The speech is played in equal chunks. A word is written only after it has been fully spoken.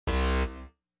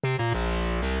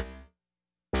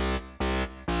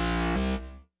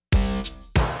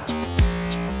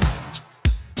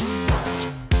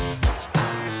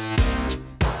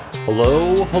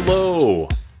Hello.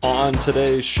 On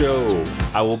today's show,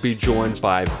 I will be joined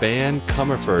by Van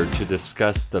Cummerford to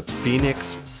discuss the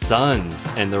Phoenix Suns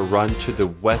and their run to the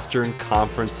Western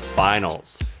Conference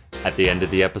Finals. At the end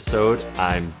of the episode,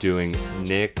 I'm doing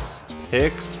Knicks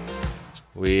picks.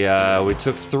 We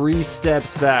took 3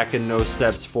 steps back and no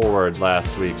steps forward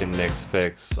last week in Knicks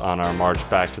picks on our march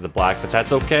back to the black, but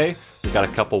that's okay. We got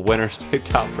a couple winners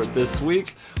picked out for this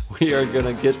week. We are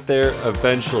gonna get there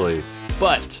eventually.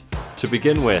 But to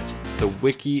begin with, the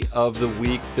wiki of the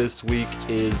week this week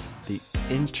is the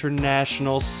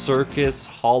International Circus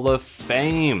Hall of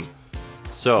Fame.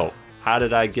 So, how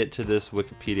did I get to this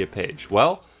Wikipedia page?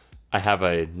 Well, I have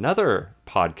another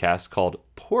podcast called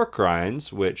Pork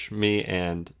Rinds, which me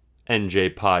and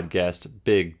NJ Pod guest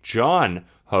Big John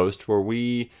host, where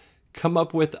we come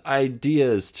up with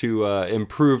ideas to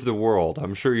improve the world.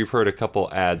 I'm sure you've heard a couple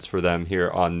ads for them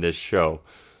here on this show.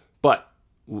 But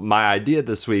my idea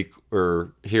this week,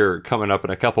 or here coming up in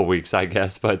a couple weeks, I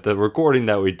guess, but the recording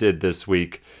that we did this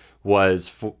week was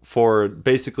for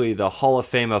basically the Hall of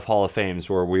Fame of Hall of Fames,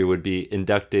 where we would be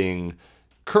inducting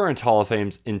current Hall of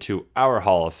Fames into our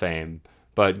Hall of Fame.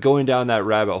 But going down that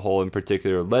rabbit hole in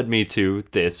particular led me to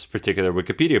this particular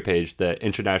Wikipedia page, the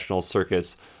International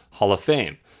Circus Hall of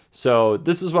Fame. So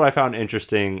this is what I found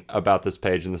interesting about this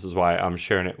page, and this is why I'm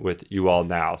sharing it with you all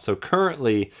now. So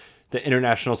currently, the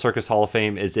International Circus Hall of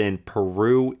Fame is in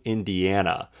Peru,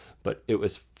 Indiana, but it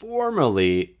was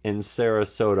formerly in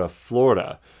Sarasota,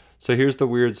 Florida. So here's the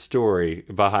weird story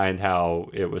behind how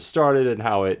it was started and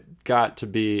how it got to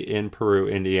be in Peru,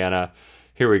 Indiana.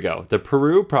 Here we go. The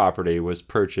Peru property was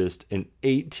purchased in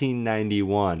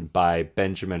 1891 by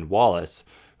Benjamin Wallace,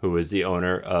 who was the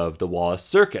owner of the Wallace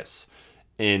Circus.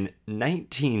 In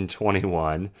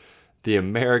 1921, the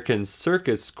American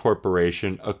Circus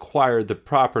Corporation acquired the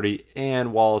property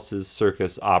and Wallace's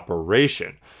circus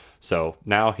operation. So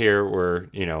now here we're,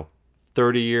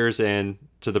 30 years in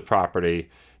to the property.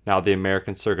 Now the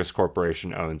American Circus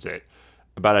Corporation owns it.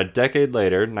 About a decade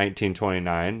later,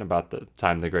 1929, about the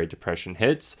time the Great Depression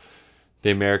hits, the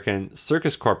American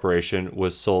Circus Corporation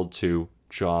was sold to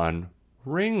John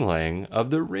Ringling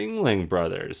of the Ringling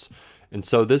Brothers. And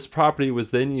so this property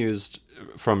was then used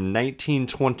from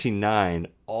 1929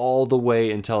 all the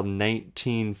way until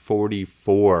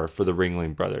 1944 for the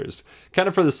Ringling Brothers. Kind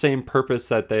of for the same purpose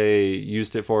that they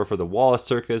used it for the Wallace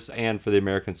Circus and for the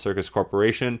American Circus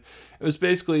Corporation. It was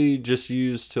basically just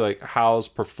used to house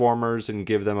performers and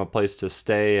give them a place to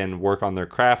stay and work on their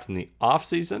craft in the off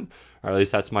season. Or at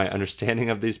least that's my understanding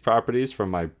of these properties from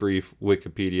my brief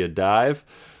Wikipedia dive.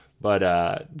 But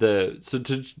to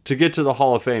get to the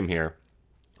Hall of Fame here,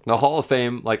 the Hall of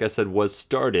Fame, like I said, was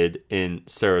started in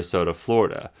Sarasota,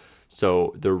 Florida.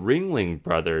 So the Ringling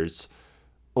Brothers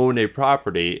owned a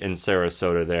property in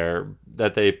Sarasota there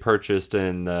that they purchased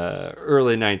in the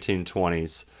early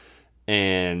 1920s.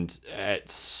 And at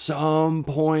some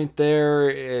point there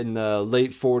in the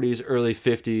late 40s, early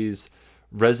 50s,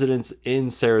 residents in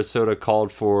Sarasota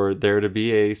called for there to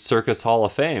be a Circus Hall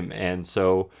of Fame. And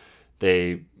so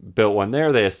they built one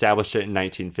there. They established it in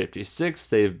 1956.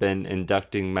 They've been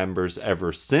inducting members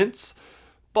ever since.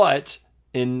 But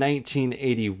in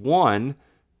 1981,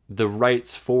 the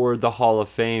rights for the Hall of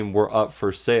Fame were up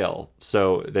for sale.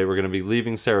 So they were going to be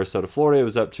leaving Sarasota, Florida. It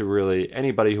was up to really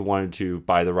anybody who wanted to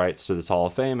buy the rights to this Hall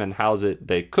of Fame and house it,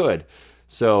 they could.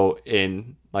 So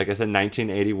in, like I said,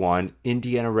 1981,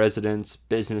 Indiana residents,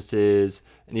 businesses,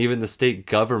 and even the state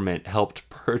government helped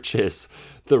purchase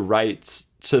the rights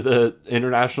to the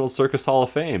International Circus Hall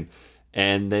of Fame.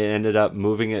 And they ended up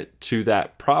moving it to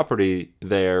that property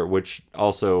there, which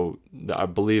also, I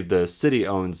believe the city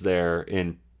owns there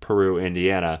in Peru,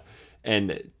 Indiana.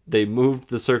 And they moved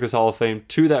the Circus Hall of Fame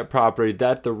to that property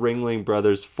that the Ringling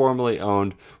Brothers formerly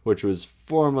owned, which was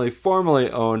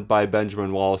formerly owned by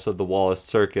Benjamin Wallace of the Wallace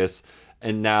Circus,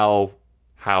 and now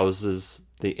houses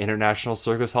the International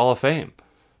Circus Hall of Fame.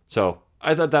 So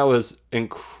I thought that was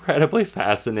incredibly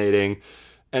fascinating,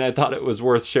 and I thought it was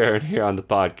worth sharing here on the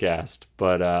podcast.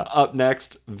 But up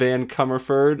next, Van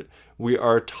Cummerford. We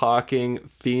are talking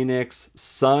Phoenix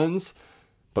Suns.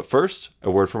 But first,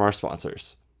 a word from our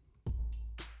sponsors.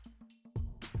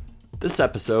 This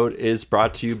episode is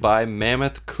brought to you by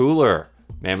Mammoth Cooler.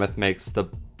 Mammoth makes the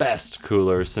best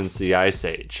coolers since the Ice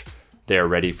Age. They are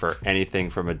ready for anything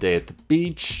from a day at the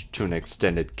beach to an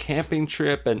extended camping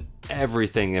trip and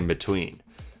everything in between.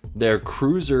 Their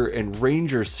Cruiser and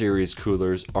Ranger series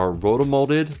coolers are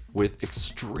rotomolded with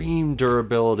extreme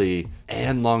durability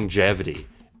and longevity.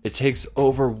 It takes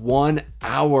over 1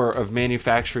 hour of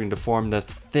manufacturing to form the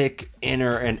thick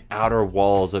inner and outer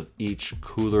walls of each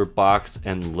cooler box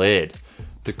and lid.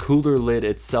 The cooler lid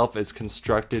itself is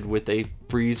constructed with a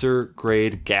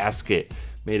freezer-grade gasket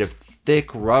made of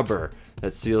thick rubber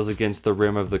that seals against the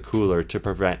rim of the cooler to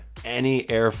prevent any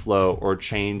airflow or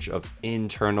change of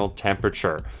internal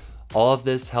temperature. All of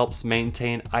this helps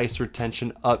maintain ice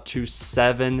retention up to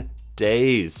 7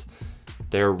 days.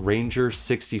 Their Ranger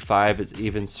 65 is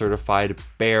even certified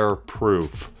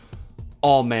bear-proof.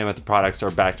 All Mammoth products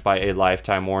are backed by a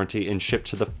lifetime warranty and shipped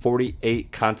to the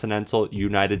 48 continental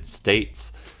United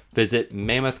States. Visit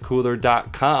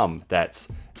mammothcooler.com. That's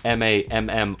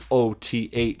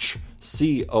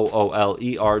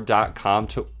MAMMOTHCOOLER.com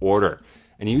to order.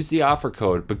 And use the offer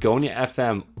code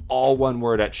BEGONIAFM, all one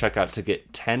word, at checkout to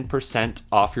get 10%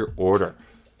 off your order.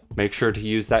 Make sure to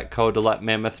use that code to let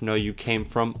Mammoth know you came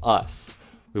from us.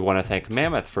 We want to thank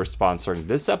Mammoth for sponsoring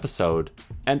this episode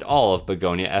and all of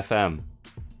Begonia FM.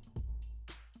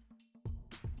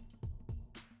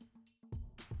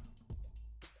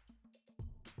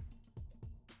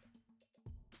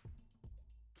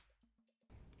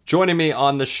 Joining me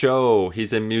on the show,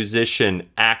 he's a musician,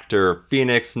 actor,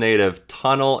 Phoenix native,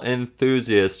 tunnel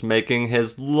enthusiast, making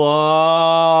his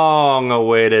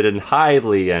long-awaited and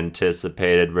highly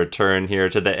anticipated return here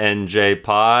to the NJ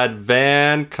Pod,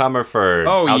 Van Cummerford.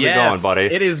 Oh, how's it going,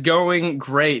 buddy? It is going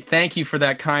great. Thank you for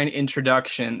that kind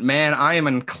introduction. Man, I am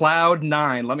in cloud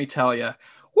nine, let me tell you.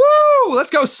 Woo! Let's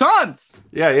go, Suns!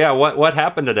 Yeah. What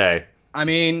happened today? I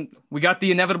mean, we got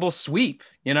the inevitable sweep.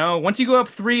 You know, once you go up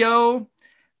 3-0,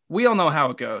 we all know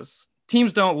how it goes.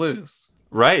 Teams don't lose.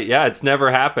 Right, yeah, it's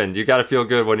never happened. You got to feel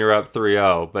good when you're up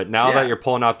 3-0. But now that you're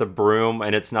pulling out the broom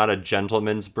and it's not a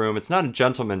gentleman's broom, it's not a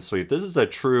gentleman's sweep. This is a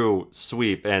true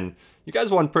sweep. And you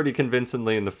guys won pretty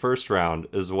convincingly in the first round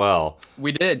as well.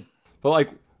 We did. But,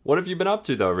 like, what have you been up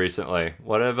to, though, recently?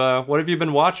 What have you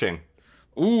been watching?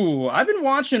 Ooh, I've been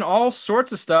watching all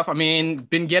sorts of stuff. I mean,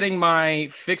 been getting my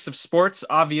fix of sports,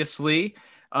 obviously.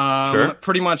 Sure.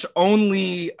 Pretty much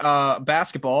only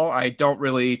basketball. I don't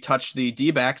really touch the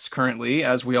D-backs currently,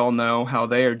 as we all know how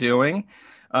they are doing.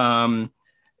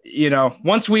 You know,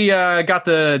 once we got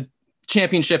the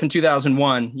championship in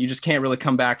 2001, you just can't really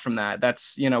come back from that.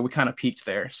 That's, you know, we kind of peaked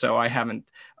there. So I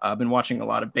haven't been watching a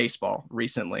lot of baseball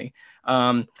recently.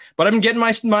 But I've been getting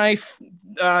my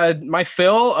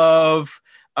fill of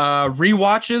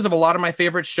rewatches of a lot of my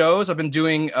favorite shows. I've been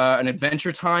doing an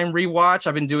Adventure Time rewatch.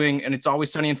 I've been doing an It's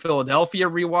Always Sunny in Philadelphia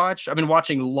rewatch. I've been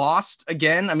watching Lost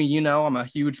again. I mean, you know, I'm a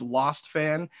huge Lost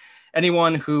fan.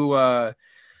 Anyone who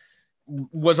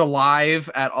was alive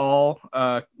at all,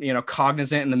 you know,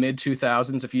 cognizant in the mid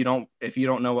 2000s. If you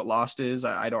don't know what Lost is,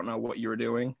 I don't know what you were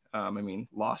doing. I mean,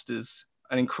 Lost is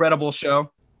an incredible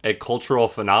show. A cultural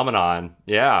phenomenon.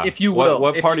 Yeah. If you will.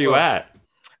 What part are you at?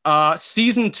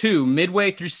 Season 2, midway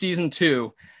through season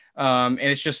 2. And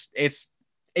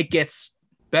it gets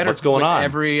better. What's going on?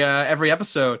 Every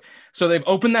episode. So they've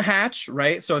opened the hatch,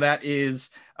 right? So that is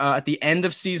at the end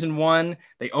of season 1.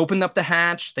 They open up the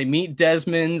hatch, they meet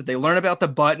Desmond, they learn about the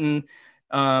button.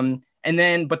 And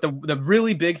then, but the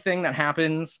really big thing that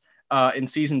happens in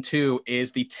season 2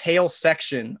 is the tail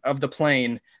section of the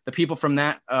plane. The people from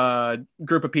that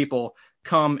group of people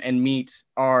come and meet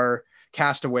our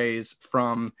castaways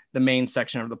from the main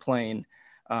section of the plane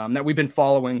that we've been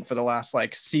following for the last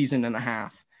like season and a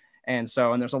half. And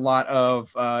there's a lot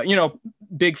of, you know,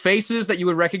 big faces that you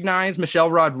would recognize. Michelle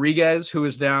Rodriguez, who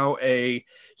is now a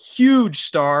huge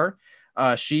star.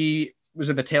 She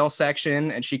was in the tail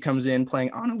section and she comes in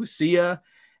playing Ana Lucia,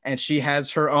 and she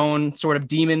has her own sort of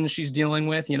demon she's dealing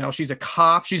with. You know, she's a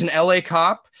cop. She's an LA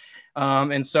cop.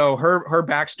 And so her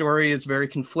backstory is very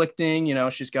conflicting. You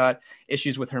know, she's got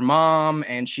issues with her mom,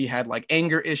 and she had like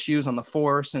anger issues on the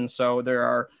force. And so there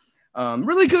are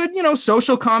really good, you know,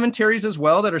 social commentaries as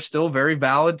well that are still very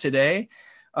valid today.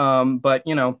 But,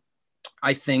 you know,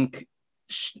 I think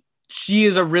she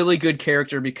is a really good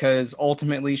character because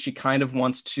ultimately she kind of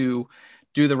wants to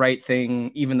do the right thing,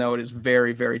 even though it is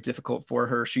very, very difficult for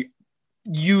her. She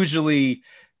usually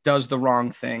does the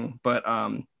wrong thing, but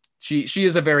she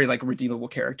is a very like redeemable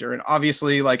character. And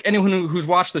obviously, like anyone who's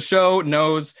watched the show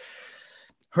knows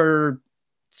her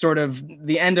sort of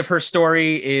the end of her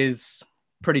story is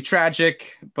pretty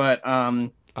tragic, but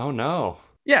oh no.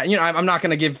 Yeah, you know, I'm not going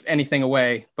to give anything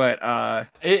away, but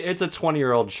it's a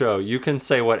 20-year-old show. You can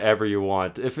say whatever you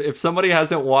want. If somebody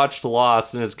hasn't watched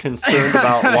Lost and is concerned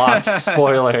about Lost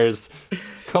spoilers,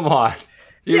 come on.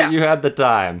 You had the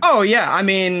time. Oh yeah, I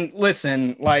mean,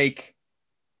 listen, like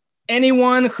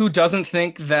anyone who doesn't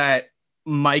think that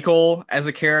Michael as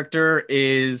a character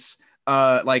is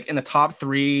like in the top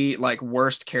 3 like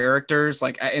worst characters,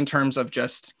 like in terms of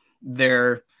just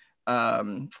their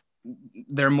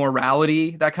their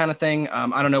morality, that kind of thing.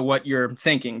 I don't know what you're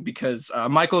thinking, because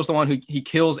Michael's the one who he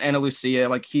kills Ana Lucia.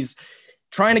 Like, he's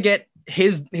trying to get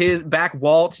his back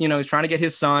Walt, you know, he's trying to get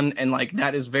his son, and like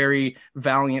that is very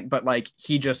valiant, but like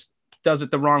he just does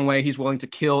it the wrong way. He's willing to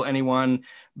kill anyone,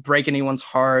 break anyone's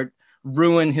heart,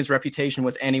 ruin his reputation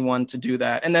with anyone to do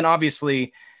that. And then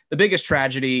obviously the biggest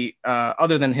tragedy,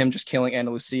 other than him just killing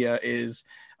Ana Lucia, is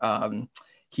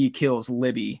he kills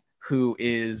Libby, who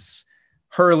is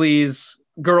Hurley's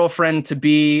girlfriend to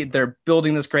be. They're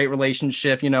building this great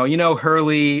relationship. You know,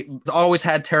 Hurley's always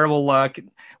had terrible luck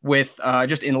with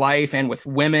just in life and with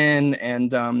women.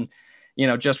 And, you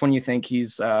know, just when you think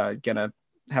he's gonna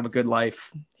have a good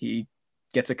life, he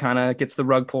gets the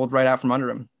rug pulled right out from under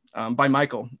him by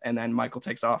Michael. And then Michael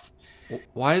takes off.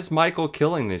 Why is Michael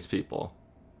killing these people?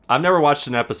 I've never watched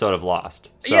an episode of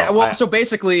Lost. So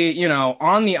basically, you know,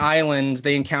 on the island,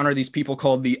 they encounter these people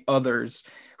called the Others,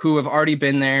 who have already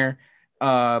been there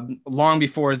long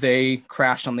before they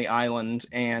crashed on the island.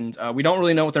 And we don't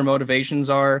really know what their motivations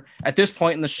are at this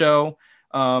point in the show.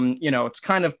 You know, it's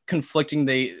kind of conflicting.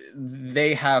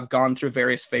 They have gone through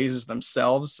various phases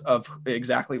themselves of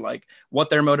exactly like what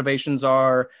their motivations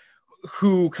are,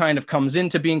 who kind of comes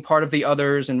into being part of the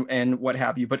Others, and what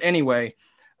have you. But anyway,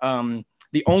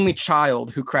 the only child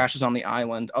who crashes on the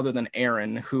island, other than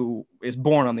Aaron, who is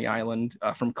born on the island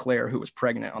from Claire, who was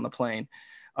pregnant on the plane,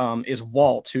 is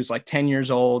Walt, who's like 10 years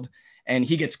old, and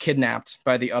he gets kidnapped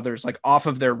by the Others, like off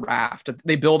of their raft.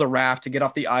 They build a raft to get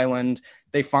off the island.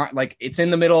 They find, like, it's in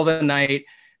the middle of the night.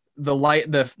 The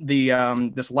light,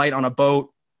 this light on a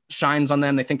boat shines on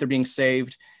them. They think they're being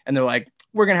saved, and they're like,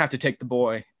 "We're gonna have to take the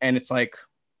boy." And it's like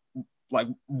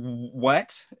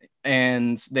what?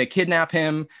 And they kidnap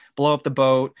him, blow up the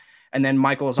boat, and then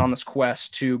Michael is on this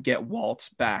quest to get Walt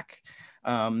back.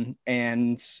 And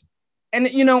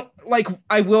you know, like,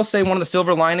 I will say one of the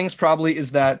silver linings probably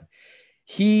is that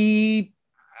he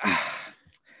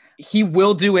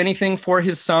will do anything for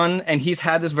his son, and he's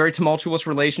had this very tumultuous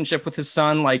relationship with his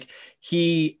son. Like,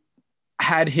 he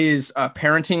had his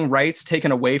parenting rights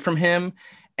taken away from him.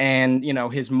 And, you know,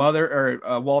 his mother,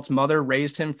 or Walt's mother,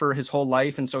 raised him for his whole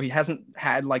life. And so he hasn't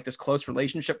had like this close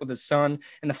relationship with his son.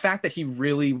 And the fact that he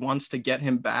really wants to get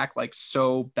him back like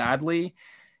so badly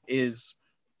is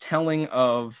telling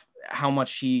of how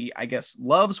much he, I guess,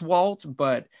 loves Walt,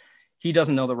 but he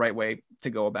doesn't know the right way to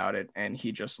go about it. And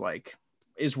he just like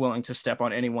is willing to step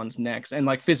on anyone's necks and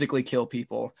like physically kill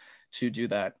people to do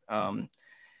that.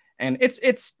 And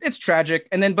it's tragic.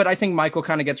 And then, but I think Michael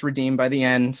kind of gets redeemed by the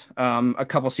end. A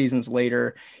couple seasons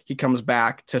later, he comes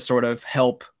back to sort of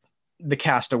help the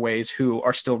castaways who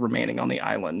are still remaining on the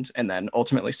island, and then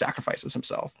ultimately sacrifices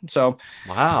himself. So,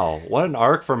 wow, what an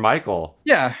arc for Michael.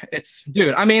 Yeah,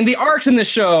 dude, I mean, the arcs in this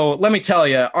show, let me tell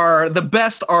you, are the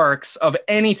best arcs of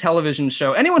any television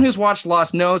show. Anyone who's watched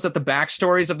Lost knows that the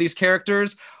backstories of these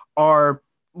characters are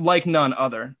like none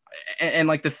other. And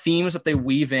like the themes that they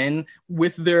weave in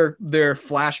with their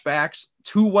flashbacks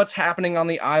to what's happening on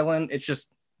the island, it's just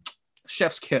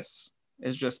chef's kiss.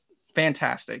 It's just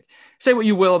fantastic. Say what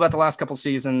you will about the last couple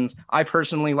seasons, I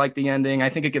personally like the ending. I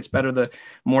think it gets better the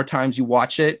more times you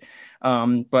watch it.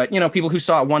 But you know, people who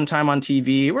saw it one time on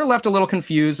TV were left a little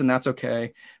confused, and that's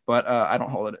okay. But I don't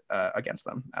hold it against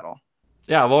them at all.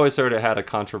 Yeah, I've always heard it had a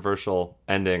controversial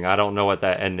ending. I don't know what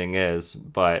that ending is,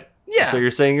 but yeah. So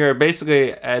you're saying you're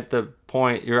basically at the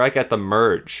point, you're like at the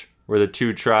merge where the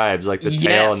two tribes, like the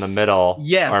tail and the middle,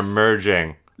 are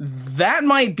merging. That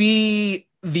might be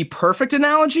the perfect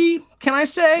analogy, can I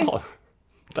say? Oh,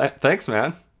 thanks,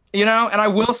 man. You know, and I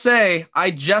will say, I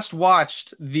just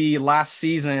watched the last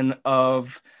season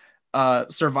of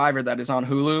Survivor that is on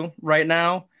Hulu right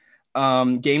now.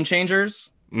 Game Changers.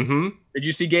 Mm-hmm. Did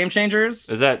you see Game Changers?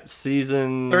 Is that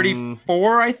season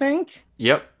 34, I think?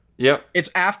 Yep. It's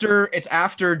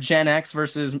after Gen X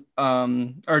versus or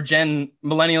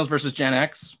Millennials versus Gen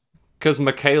X. Because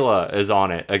Michaela is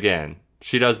on it again.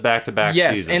 She does back-to-back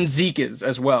seasons. Yes, and Zeke is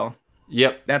as well.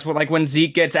 Yep. That's what, like, when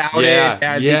Zeke gets outed.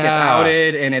 Zeke gets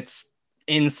outed, and it's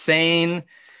insane.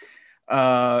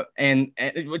 And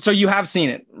so you have seen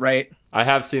it, right? I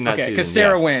have seen that season. Because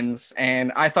Sarah wins,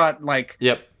 and I thought, like,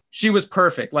 she was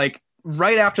perfect. Like,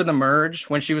 right after the merge,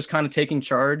 when she was kind of taking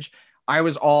charge, I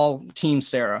was all team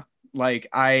Sarah. Like,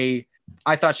 I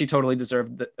thought she totally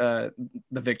deserved the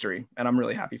victory, and I'm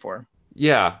really happy for her.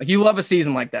 Yeah. Like, you love a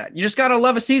season like that. You just got to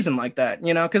love a season like that,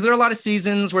 you know, because there are a lot of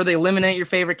seasons where they eliminate your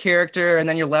favorite character, and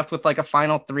then you're left with like a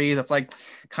final three that's like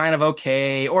kind of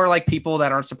okay, or like people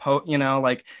that aren't supposed, you know,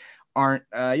 like aren't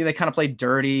they kind of play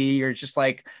dirty. You're just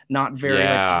like not very like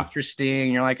Yeah.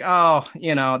 interesting. You're like, oh,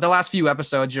 the last few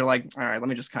episodes, you're like, all right, let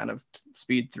me just kind of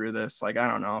speed through this. Like, I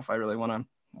don't know if I really want to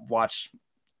watch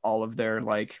all of their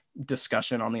like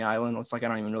discussion on the island. It's like I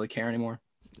don't even really care anymore.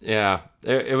 Yeah.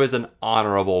 It was an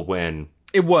honorable win.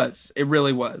 It was. It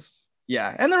really was.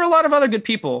 Yeah, and there were a lot of other good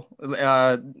people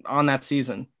on that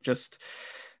season. Just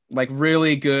like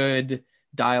really good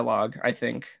dialogue, I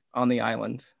think, on the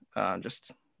island.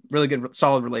 Just really good,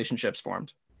 solid relationships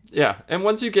formed. Yeah, and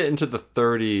once you get into the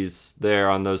 30s there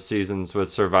on those seasons with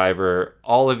Survivor,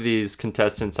 all of these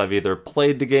contestants have either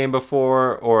played the game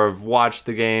before or have watched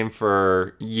the game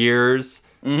for years.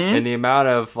 Mm-hmm. And the amount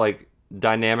of like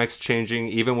dynamics changing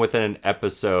even within an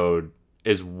episode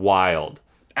is wild.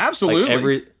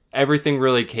 Absolutely. Like everything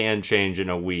really can change in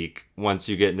a week once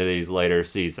you get into these later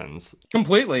seasons.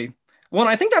 Completely. Well, and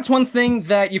I think that's one thing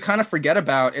that you kind of forget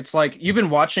about. It's like you've been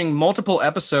watching multiple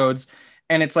episodes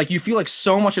and it's like you feel like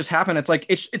so much has happened. It's like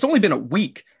it's only been a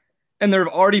week and there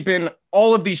have already been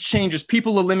all of these changes,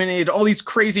 people eliminated, all these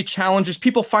crazy challenges,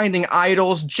 people finding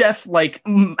idols, Jeff like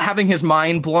having his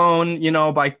mind blown,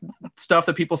 by stuff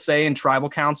that people say in tribal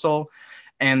council.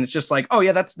 And it's just like, oh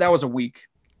yeah, that was a week.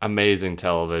 Amazing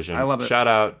television. I love it. Shout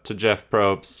out to Jeff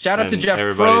Probst. Shout out to Jeff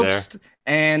Probst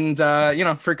and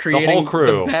for creating the whole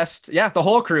crew. The best. Yeah, the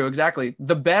whole crew, exactly.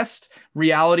 The best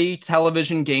reality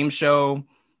television game show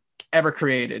ever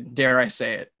created, dare I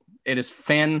say it. It is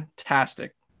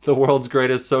fantastic. The world's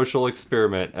greatest social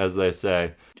experiment, as they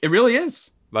say. It really is.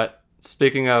 But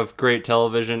speaking of great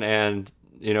television and,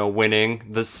 winning,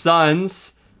 the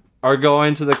Suns are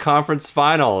going to the conference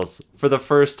finals for the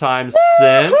first time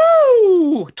since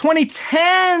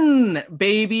 2010,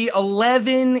 baby.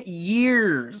 11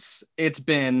 years it's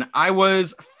been. I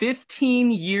was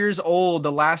 15 years old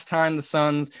the last time the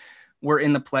Suns were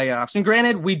in the playoffs. And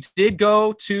granted, we did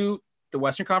go to the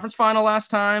Western Conference final last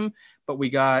time, but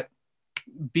we got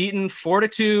beaten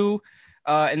 4-2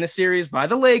 in the series by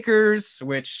the Lakers,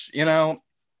 which,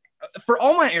 for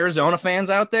all my Arizona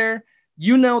fans out there,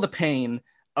 the pain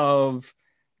of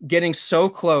getting so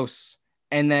close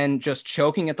and then just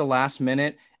choking at the last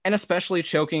minute, and especially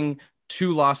choking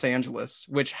to Los Angeles,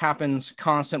 which happens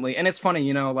constantly. And it's funny,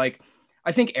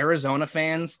 I think Arizona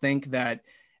fans think that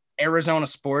Arizona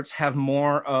sports have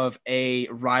more of a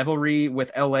rivalry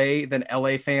with LA than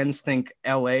LA fans think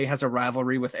LA has a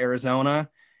rivalry with Arizona.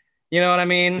 You know what I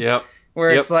mean? Yep.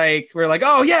 Where it's like, we're like,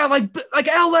 oh yeah, like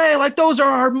LA, like those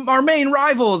are our main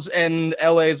rivals. And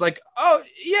LA is like, oh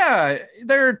yeah,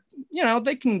 they're,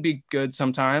 they can be good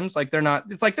sometimes. Like they're not,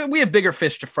 it's like we have bigger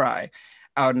fish to fry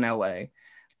out in LA.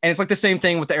 And it's like the same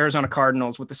thing with the Arizona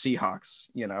Cardinals with the Seahawks,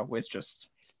 it's just,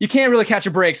 you can't really catch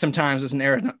a break sometimes as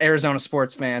an Arizona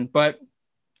sports fan, but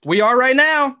we are right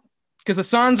now because the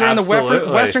Suns are Absolutely. in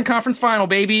the Western Conference final,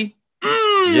 baby.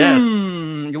 Yes.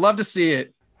 You love to see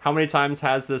it. How many times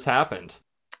has this happened?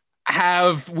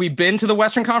 Have we been to the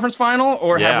Western Conference final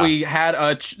or have we had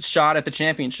a shot at the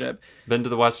championship? Been to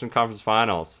the Western Conference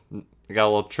finals. I got a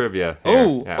little trivia here.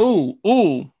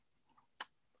 Ooh.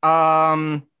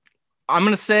 I'm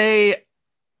going to say,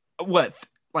 what,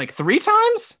 like 3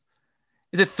 times?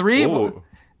 Is it 3? Ooh.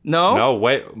 No,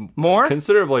 wait. More?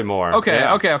 Considerably more. Okay,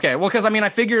 yeah. okay. Well, because I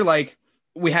figure like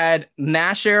we had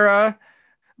Nash era,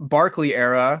 Barkley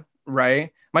era,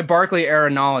 right? My Barkley era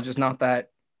knowledge is not that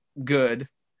good.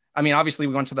 Obviously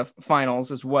we went to the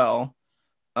finals as well.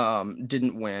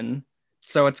 Didn't win.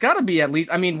 So it's got to be at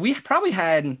least, we probably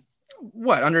had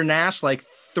what under Nash, like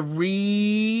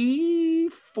 3,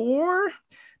 4,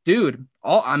 dude.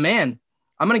 Man,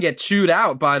 I'm going to get chewed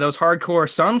out by those hardcore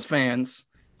Suns fans.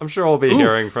 I'm sure we'll be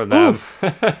hearing from them.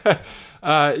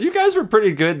 You guys were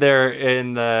pretty good there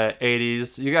in the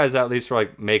 80s. You guys at least were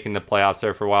like making the playoffs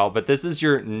there for a while, but this is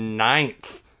your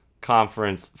 9th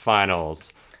conference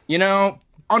finals.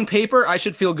 On paper, I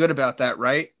should feel good about that,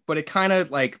 right? But it kind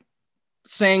of like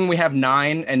saying we have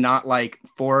 9 and not like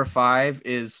 4 or 5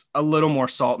 is a little more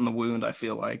salt in the wound, I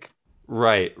feel like.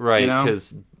 Right.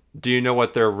 Because do you know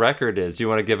what their record is? You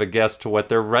want to give a guess to what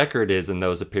their record is in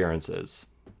those appearances?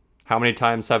 How many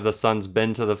times have the Suns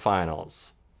been to the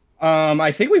finals?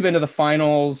 I think we've been to the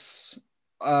finals.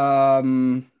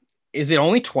 Is it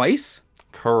only twice?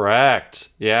 Correct.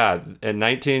 Yeah. In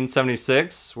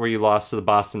 1976, where you lost to the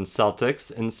Boston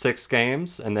Celtics in 6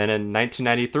 games. And then in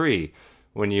 1993,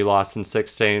 when you lost in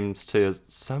 6 games to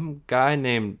some guy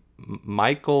named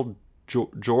Michael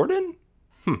Jordan?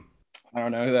 I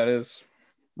don't know who that is.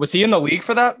 Was he in the league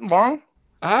for that long?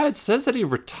 It says that he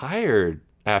retired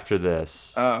after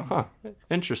this. Oh. Huh.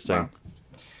 Interesting. Wow.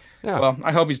 Yeah. Well,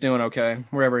 I hope he's doing okay,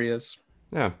 wherever he is.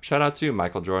 Yeah. Shout out to you,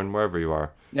 Michael Jordan, wherever you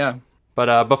are. Yeah.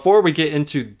 But before we get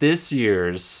into this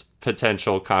year's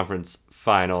potential conference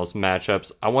finals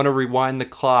matchups, I want to rewind the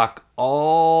clock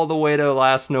all the way to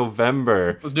last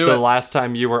November. Let's do to it. the last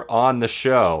time you were on the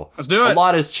show. Let's do it. A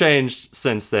lot has changed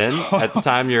since then. At the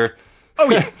time, your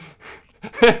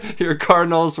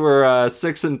Cardinals were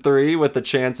 6-3 with a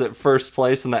chance at first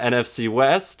place in the NFC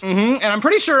West. And I'm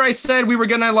pretty sure I said we were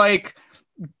gonna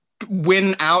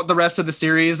win out the rest of the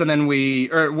series, and then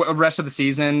rest of the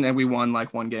season, and we won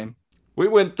one game. We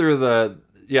went through the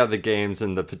games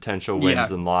and the potential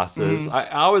wins and losses.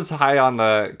 I was high on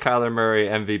the Kyler Murray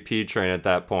MVP train at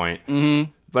that point.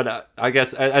 But I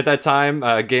guess at that time,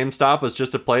 GameStop was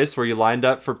just a place where you lined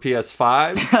up for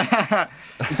PS5s.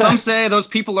 And some say those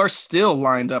people are still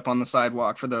lined up on the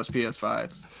sidewalk for those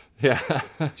PS5s. Yeah.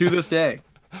 To this day.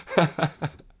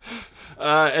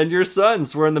 And your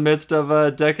Suns were in the midst of a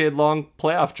decade-long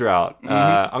playoff drought.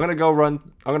 I'm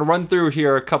gonna run through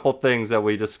here a couple things that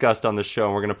we discussed on the show,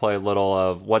 and we're gonna play a little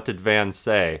of What Did Van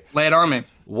Say? Lay it on me.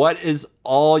 What is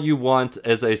all you want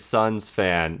as a Suns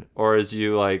fan, or as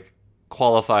you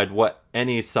qualified what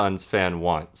any Suns fan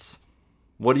wants?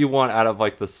 What do you want out of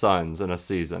the Suns in a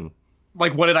season?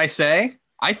 What did I say?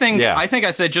 I think I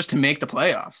said just to make the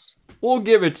playoffs. We'll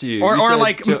give it to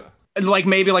you.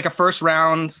 Maybe a first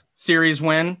round series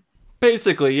win.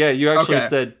 Basically, yeah. You actually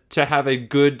said to have a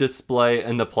good display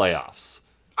in the playoffs.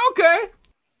 Okay.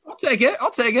 I'll take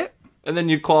it. And then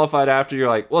you qualified after. You're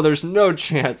like, well, there's no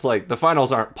chance. The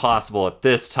finals aren't possible at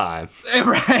this time.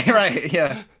 Right.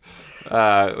 Yeah.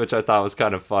 Which I thought was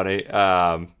kind of funny.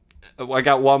 I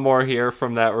got one more here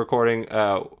from that recording.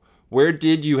 Where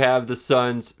did you have the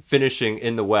Suns finishing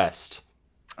in the West?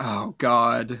 Oh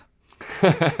God.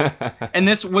 And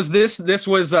this was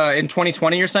in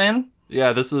 2020, you're saying?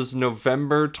 Yeah, this was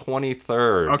November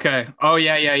 23rd. Okay. Oh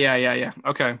yeah.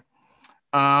 Okay.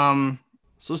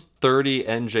 This was 30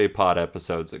 NJ Pod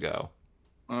episodes ago.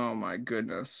 Oh my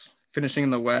goodness. Finishing in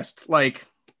the West,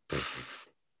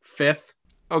 fifth.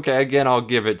 Okay, again, I'll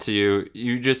give it to you.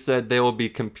 You just said they will be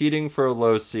competing for a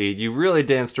low seed. You really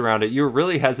danced around it. You were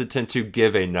really hesitant to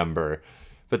give a number.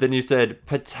 But then you said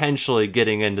potentially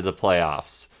getting into the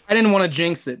playoffs. I didn't want to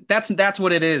jinx it. That's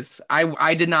what it is.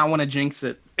 I did not want to jinx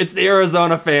it. It's the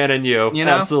Arizona fan in you. You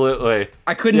know? Absolutely.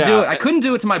 I couldn't do it. I couldn't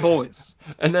do it to my boys.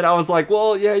 And then I was like,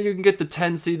 well, yeah, you can get the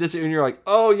 10 seed this year. And you're like,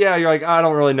 oh, yeah. You're like, I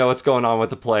don't really know what's going on with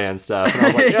the play and stuff. And I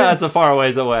was like, yeah, it's a far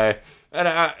ways away. And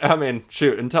I mean,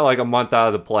 shoot, until a month out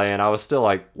of the play, and I was still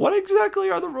like, what exactly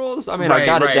are the rules? I mean, I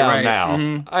got it down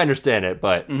now. I understand it,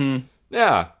 but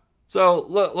yeah. So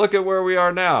look at where we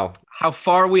are now. How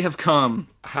far we have come.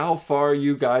 How far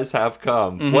you guys have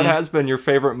come. What has been your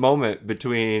favorite moment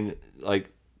between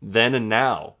then and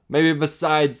now? Maybe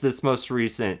besides this most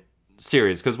recent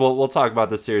series, because we'll talk about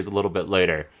this series a little bit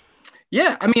later.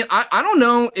 Yeah, I mean, I don't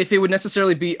know if it would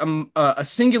necessarily be a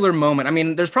singular moment. I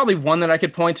mean, there's probably one that I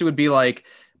could point to would be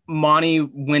Monty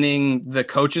winning the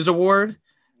coaches award.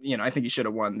 I think he should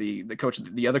have won the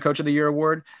other coach of the year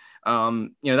award.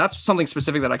 That's something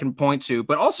specific that I can point to,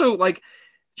 but also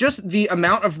just the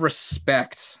amount of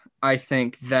respect I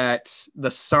think that the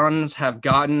Suns have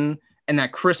gotten, and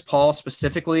that Chris Paul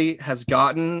specifically has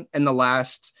gotten in the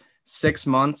last 6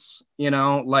 months.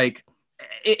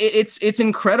 It's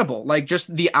incredible.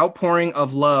 Just the outpouring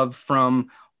of love from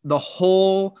the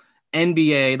whole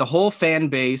NBA, the whole fan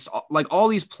base, all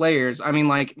these players. I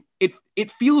mean,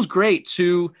 it feels great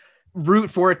to root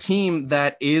for a team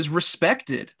that is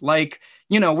respected.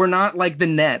 We're not like the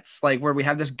Nets, where we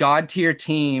have this god tier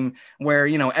team where,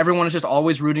 everyone is just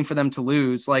always rooting for them to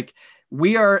lose.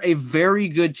 We are a very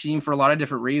good team for a lot of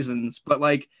different reasons, but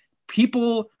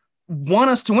people want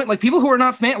us to win. People who are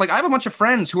not fans, I have a bunch of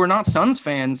friends who are not Suns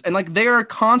fans, and they are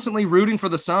constantly rooting for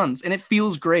the Suns, and it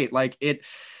feels great.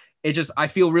 I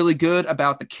feel really good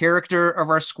about the character of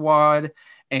our squad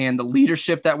and the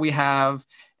leadership that we have.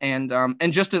 And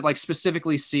just to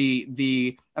specifically see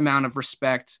the amount of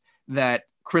respect that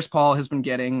Chris Paul has been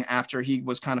getting after he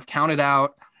was kind of counted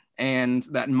out, and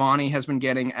that Monty has been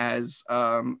getting as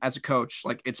a coach.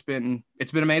 It's been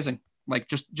amazing.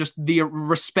 Just the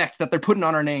respect that they're putting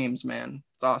on our names, man.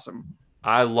 It's awesome.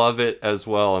 I love it as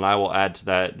well. And I will add to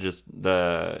that just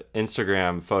the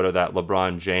Instagram photo that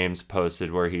LeBron James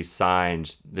posted where he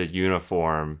signed the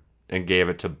uniform and gave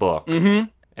it to Book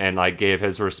and gave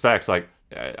his respects.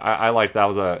 I like that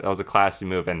was a classy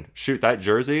move. And shoot, that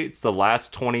jersey, it's the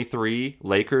last 23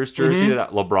 Lakers jersey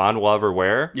that LeBron will ever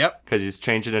wear. Yep. Because he's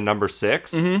changing to number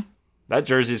 6. That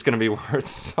jersey is going to be worth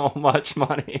so much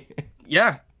money.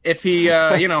 Yeah. If he,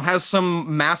 has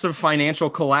some massive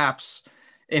financial collapse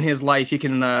in his life, he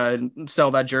can sell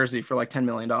that jersey for $10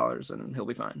 million and he'll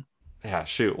be fine. Yeah,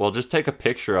 shoot. Well, just take a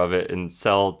picture of it and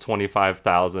sell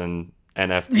 25,000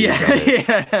 NFTs Yeah,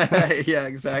 of it. yeah,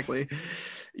 exactly.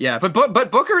 Yeah, but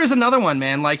Booker is another one,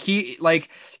 man. He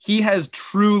has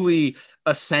truly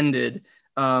ascended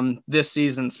this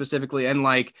season specifically, and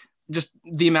like just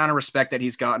the amount of respect that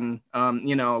he's gotten.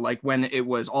 Like when it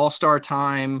was All-Star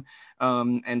time,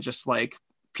 and just like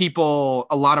people,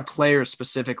 a lot of players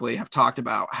specifically have talked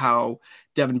about how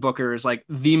Devin Booker is like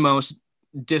the most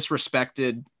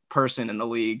disrespected person in the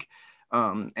league.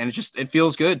 And it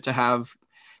feels good to have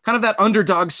kind of that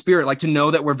underdog spirit, like to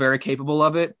know that we're very capable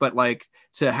of it, but like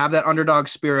to have that underdog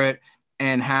spirit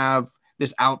and have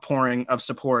this outpouring of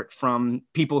support from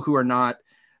people who are not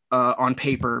on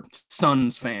paper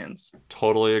Suns fans.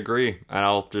 Totally agree. And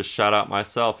I'll just shout out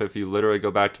myself. If you literally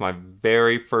go back to my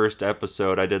very first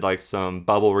episode, I did like some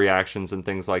bubble reactions and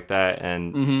things like that.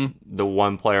 And the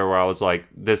one player where I was like,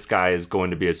 this guy is going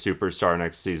to be a superstar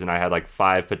next season, I had like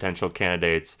 5 potential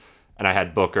candidates, and I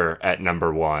had Booker at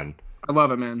number 1. I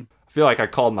love it, man. I feel like I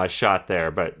called my shot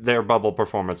there, but their bubble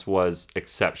performance was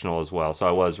exceptional as well. So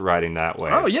I was riding that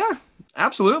way. Oh, yeah,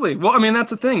 absolutely. Well, I mean,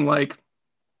 that's the thing. Like,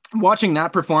 watching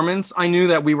that performance, I knew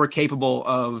that we were capable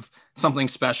of something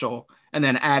special. And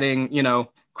then adding,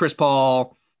 Chris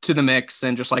Paul to the mix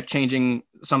and just like changing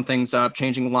some things up,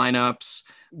 changing lineups,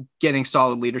 getting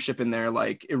solid leadership in there.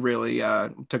 Like it really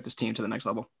took this team to the next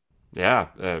level. Yeah.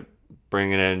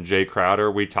 Bringing in Jay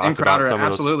Crowder. We talked Crowder, about some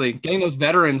absolutely. of those. Getting those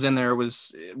veterans in there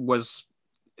was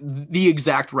the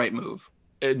exact right move.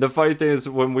 The funny thing is,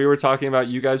 when we were talking about,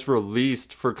 you guys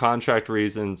released for contract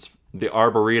reasons the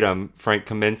Arboretum, Frank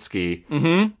Kaminsky.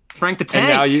 Frank the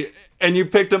Tank. And you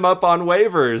picked him up on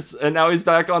waivers, and now he's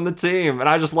back on the team. And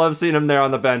I just love seeing him there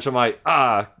on the bench. I'm like,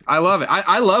 I love it.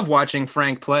 I love watching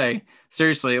Frank play.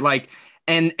 Seriously, like,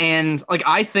 and like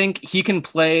I think he can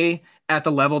play at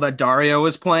the level that Dario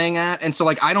is playing at. And so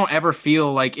like I don't ever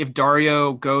feel like if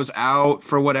Dario goes out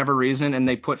for whatever reason and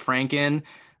they put Frank in,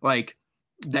 like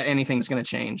that anything's going to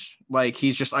change. Like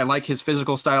I like his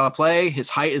physical style of play. His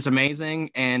height is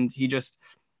amazing. And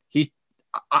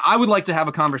I would like to have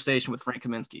a conversation with Frank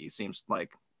Kaminsky. He seems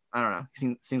like, I don't know.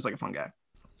 He seems like a fun guy.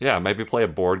 Yeah. Maybe play a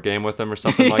board game with him or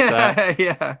something like that.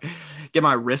 Yeah. Get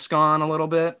my risk on a little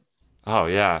bit. Oh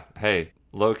yeah. Hey,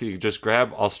 Loki, just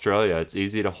grab Australia. It's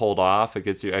easy to hold off. It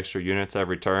gets you extra units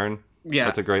every turn. Yeah.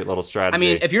 That's a great little strategy. I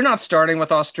mean, if you're not starting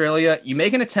with Australia, you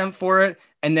make an attempt for it,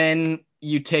 and then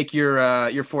you take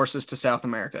your forces to South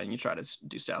America and you try to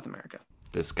do South America.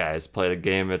 This guy has played a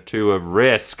game or two of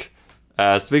Risk.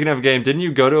 Speaking of a game, didn't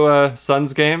you go to a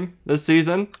Suns game this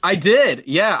season? I did.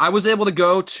 Yeah, I was able to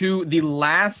go to the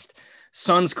last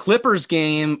Suns Clippers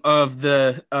game of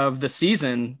the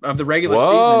season, of the regular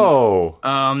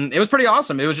season. It was pretty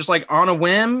awesome. It was just like on a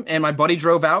whim, and my buddy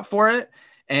drove out for it,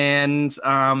 and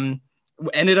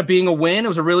ended up being a win. It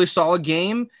was a really solid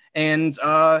game. And,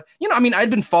 I'd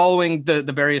been following the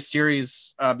various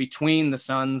series between the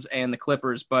Suns and the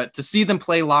Clippers, but to see them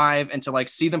play live and to like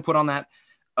see them put on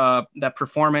that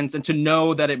performance and to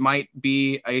know that it might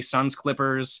be a Suns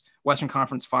Clippers Western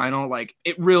Conference final, like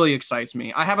it really excites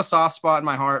me. I have a soft spot in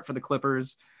my heart for the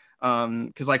Clippers.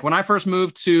 Cause like when I first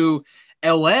moved to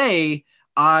LA,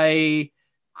 I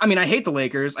hate the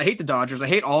Lakers. I hate the Dodgers. I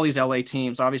hate all these LA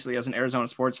teams, obviously, as an Arizona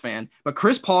sports fan. But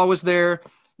Chris Paul was there.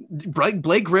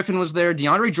 Blake Griffin was there.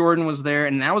 DeAndre Jordan was there.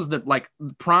 And that was the like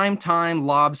prime time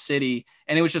Lob City.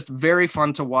 And it was just very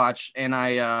fun to watch. And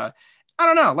I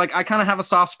don't know, like I kind of have a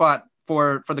soft spot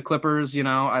for the Clippers.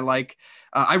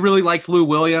 I really liked Lou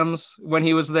Williams when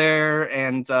he was there.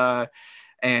 And now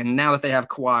that they have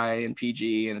Kawhi and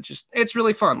PG, and it's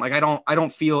really fun. Like I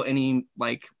don't feel any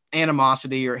like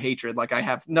animosity or hatred. Like I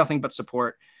have nothing but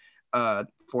support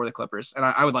for the Clippers, and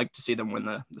I would like to see them win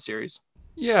the series.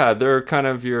 Yeah, they're kind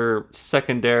of your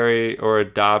secondary or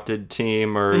adopted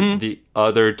team, or the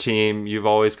other team you've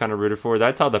always kind of rooted for.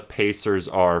 That's how the Pacers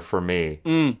are for me.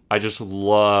 I just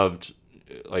loved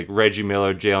like Reggie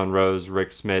Miller, Jalen Rose, Rick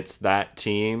Smits, that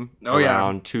team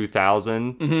around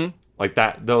 2000. Like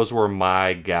that, those were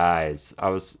my guys.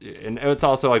 And it's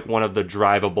also like one of the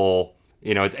drivable,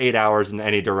 it's 8 hours in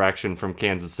any direction from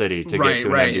Kansas City to get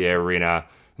to an NBA arena.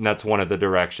 And that's one of the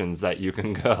directions that you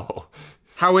can go.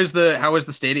 How is the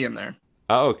stadium there?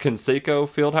 Oh, Conseco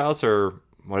Fieldhouse, or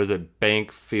what is it?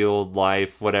 Bank Field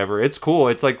Life, whatever. It's cool.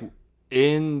 It's like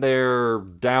in their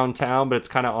downtown, but it's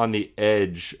kind of on the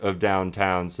edge of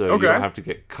downtown. So you don't have to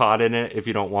get caught in it if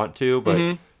you don't want to.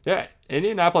 But yeah,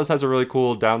 Indianapolis has a really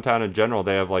cool downtown in general.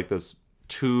 They have like this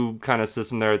tube kind of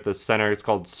system there at the center. It's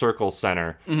called Circle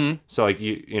Center. So like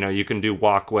you can do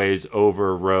walkways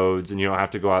over roads, and you don't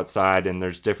have to go outside, and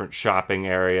there's different shopping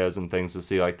areas and things to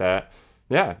see like that.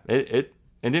 Yeah,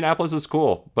 Indianapolis is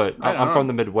cool, but Right I'm from on.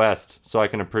 the Midwest, so I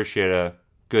can appreciate a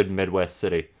good Midwest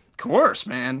city. Of course,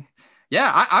 man. Yeah,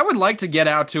 I would like to get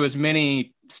out to as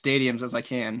many stadiums as I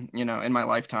can, in my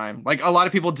lifetime. Like a lot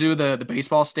of people do the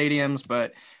baseball stadiums,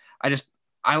 but I just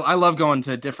I love going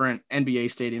to different NBA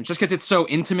stadiums just because it's so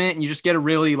intimate and you just get a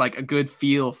really like a good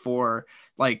feel for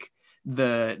like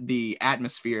the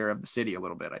atmosphere of the city a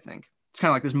little bit, I think. It's kind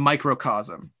of like this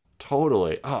microcosm.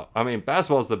 Totally. Oh, I mean,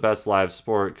 basketball is the best live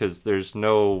sport because there's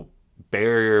no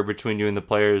barrier between you and the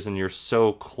players, and you're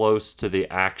so close to the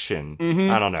action. I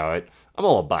Mm-hmm. don't know. I'm a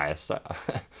little biased.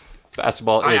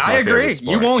 Basketball is I my favorite agree. You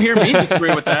sport. won't hear me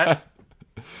disagree with that.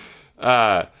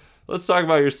 uh, let's talk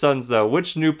about your Suns, though.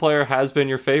 Which new player has been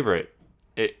your favorite?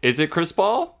 Is it Chris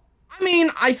Paul? I mean,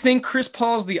 I think Chris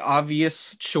Paul's the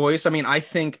obvious choice. I mean, I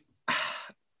think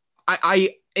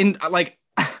I in like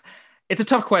it's a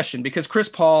tough question because Chris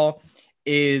Paul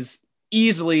is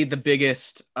easily the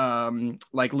biggest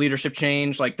like leadership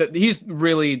change. Like he's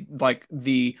really like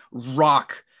the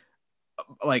rock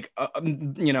like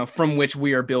from which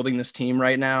we are building this team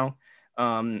right now.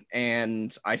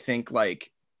 And I think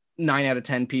like 9 out of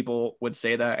 10 people would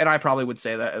say that, and I probably would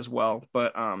say that as well.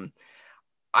 But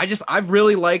I've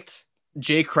really liked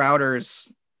Jay Crowder's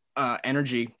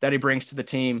energy that he brings to the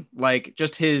team, like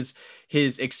just his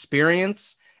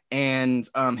experience and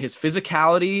his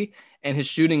physicality and his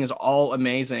shooting is all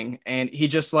amazing. And he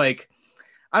just like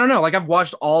I don't know, like I've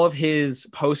watched all of his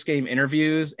post game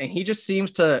interviews, and he just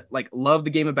seems to like love the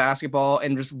game of basketball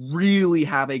and just really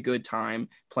have a good time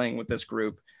playing with this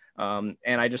group. And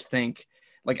I just think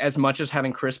like as much as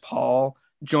having Chris Paul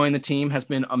join the team has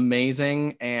been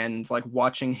amazing, and like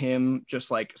watching him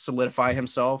just like solidify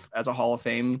himself as a Hall of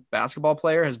Fame basketball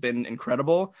player has been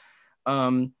incredible.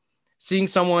 Um, Seeing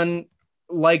someone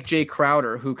like Jay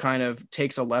Crowder, who kind of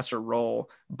takes a lesser role,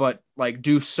 but like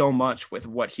do so much with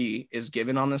what he is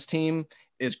given on this team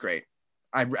is great.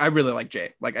 I really like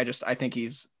Jay. Like I think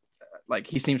he's like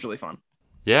he seems really fun.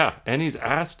 Yeah, and he's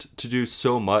asked to do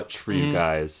so much for you Mm-hmm.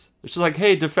 guys. It's just like,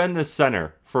 hey, defend this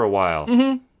center for a while.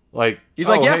 Mm-hmm. Like, He's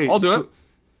like, oh, yeah, hey, I'll do it.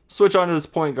 switch on to this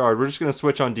point guard. We're just going to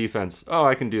switch on defense. Oh,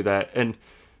 I can do that. And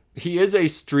he is a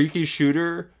streaky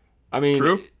shooter. I mean,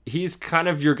 True. he's kind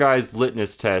of your guy's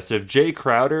litmus test. If Jay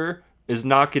Crowder is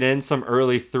knocking in some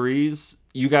early threes,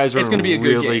 you guys are It's going to be a in good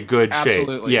really game. good shape.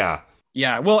 Absolutely. Yeah.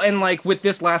 Yeah. Well, and like with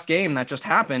this last game that just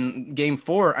happened, game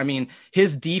 4, I mean,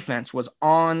 his defense was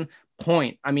on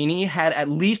point. I mean, he had at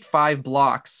least 5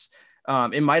 blocks.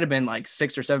 It might have been like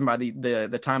 6 or 7 by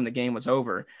the time the game was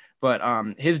over, but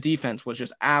his defense was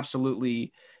just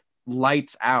absolutely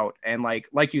lights out. And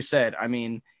like you said, I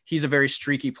mean, he's a very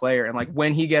streaky player, and like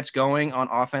when he gets going on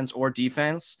offense or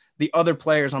defense, the other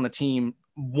players on the team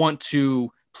want to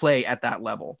play at that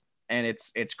level, and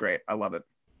it's great. I love it.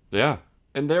 Yeah.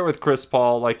 And there with Chris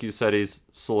Paul, like you said, he's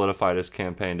solidified his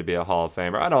campaign to be a Hall of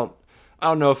Famer. I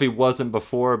don't know if he wasn't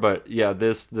before, but yeah,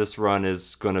 this run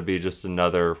is going to be just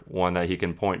another one that he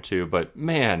can point to. But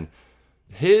man,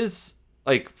 his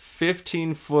like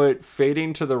 15-foot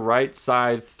fading to the right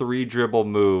side 3 dribble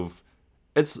move,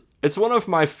 it's one of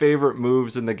my favorite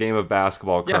moves in the game of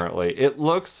basketball Yeah. currently. It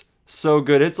looks so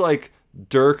good. It's like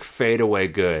Dirk fadeaway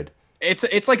good.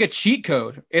 It's like a cheat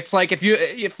code. It's like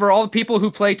if for all the people who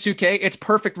play 2K, it's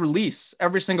perfect release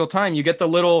every single time. You get the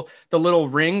little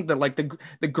ring that like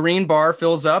the green bar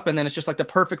fills up, and then it's just like the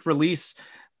perfect release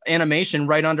animation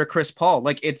right under Chris Paul.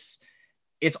 Like it's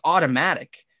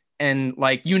automatic. And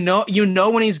like you know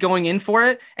when he's going in for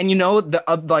it, and the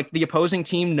like the opposing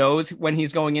team knows when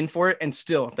he's going in for it, and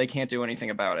still they can't do anything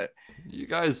about it. You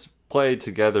guys play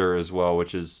together as well,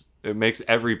 which is it makes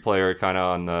every player kind of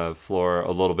on the floor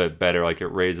a little bit better. Like it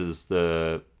raises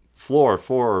the floor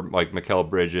for like Mikal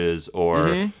Bridges or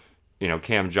Mm-hmm.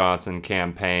 Cam Johnson,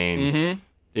 Cam Payne, Mm-hmm.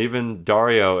 even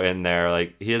Dario in there.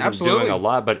 Like he isn't doing a Absolutely.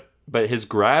 lot, but his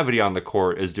gravity on the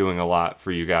court is doing a lot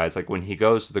for you guys. Like when he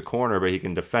goes to the corner, but he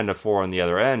can defend a 4 on the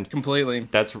other end. Completely.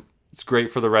 It's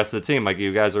great for the rest of the team. Like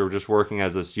you guys are just working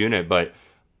as this unit, but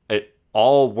it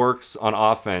all works on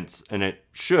offense, and it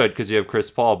should because you have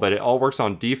Chris Paul, but it all works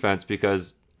on defense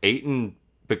because Aiton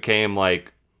became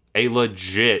like a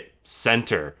legit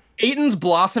center. Aiton's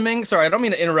blossoming. Sorry, I don't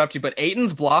mean to interrupt you, but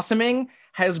Aiton's blossoming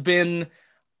has been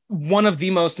one of the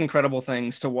most incredible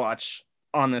things to watch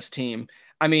on this team.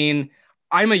 I mean,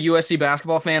 I'm a USC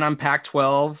basketball fan. I'm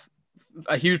Pac-12,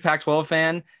 a huge Pac-12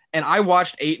 fan, and I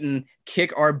watched Aiton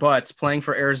kick our butts playing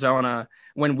for Arizona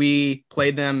when we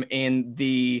played them in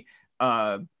the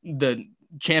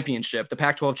championship, the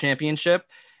Pac-12 championship,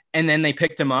 and then they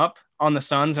picked him up on the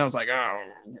Suns, and I was like, oh,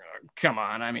 come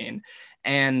on. I mean,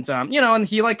 and and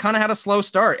he like kind of had a slow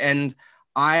start, and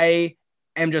I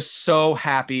am just so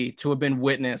happy to have been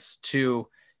witness to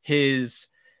his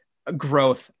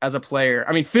growth as a player.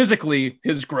 I mean, physically,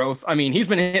 his growth. I mean, he's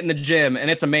been hitting the gym and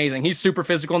it's amazing. He's super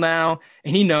physical now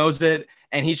and he knows it,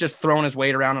 and he's just throwing his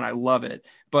weight around, and I love it.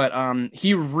 But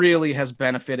he really has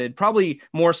benefited, probably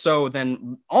more so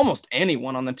than almost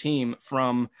anyone on the team,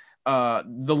 from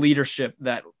the leadership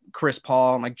that Chris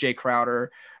Paul and like Jay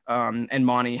Crowder and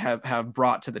Monty have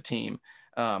brought to the team.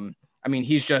 I mean,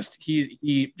 he just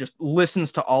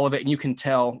listens to all of it, and you can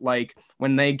tell, like,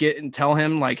 when they get and tell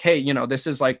him, like, hey, this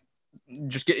is like,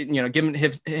 just get, giving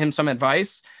him some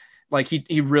advice, like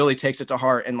he really takes it to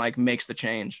heart and like makes the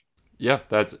change. Yeah,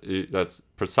 that's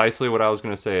precisely what I was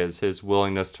going to say. Is his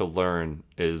willingness to learn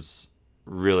is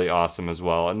really awesome as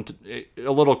well. And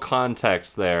a little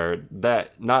context there,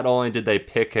 that not only did they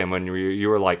pick him when you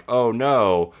were like, oh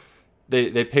no,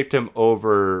 they picked him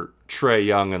over Trae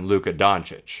Young and Luka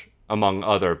Doncic, among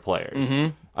other players.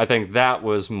 Mm-hmm. I think that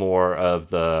was more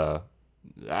of the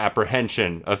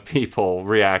apprehension of people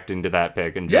reacting to that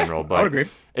pick in general. Yeah, but I would agree.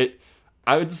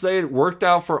 I would say it worked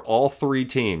out for all three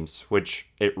teams, which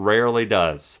it rarely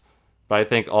does. But I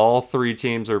think all three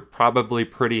teams are probably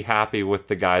pretty happy with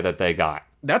the guy that they got.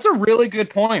 That's a really good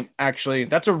point, actually.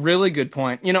 That's a really good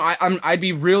point. I'd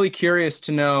be really curious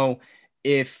to know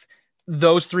if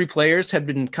those three players had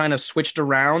been kind of switched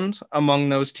around among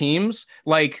those teams.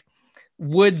 Like,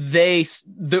 would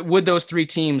those three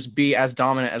teams be as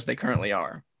dominant as they currently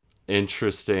are?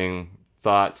 Interesting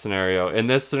thought scenario. In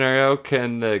this scenario,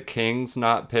 can the Kings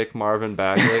not pick Marvin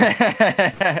Bagley?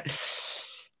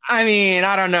 I mean,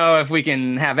 I don't know if we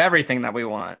can have everything that we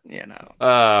want,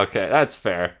 Okay, that's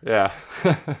fair. Yeah.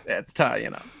 It's tough,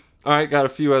 All right, got a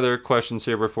few other questions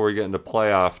here before we get into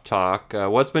playoff talk.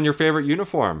 What's been your favorite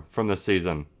uniform from this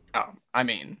season? Oh, I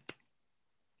mean,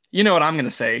 you know what I'm going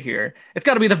to say here. It's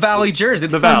got to be the Valley jersey.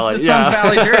 The Suns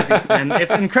Valley jerseys, man.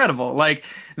 It's incredible. Like,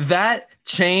 that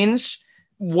change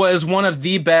was one of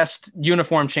the best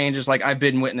uniform changes like I've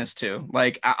been witness to.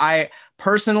 Like, I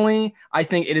personally, I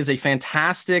think it is a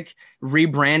fantastic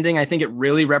rebranding. I think it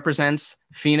really represents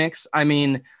Phoenix. I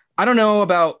mean, I don't know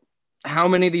about how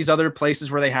many of these other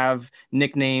places where they have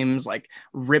nicknames like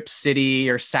Rip City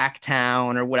or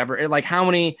Sacktown or whatever, like how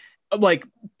many like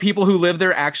people who live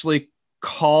there actually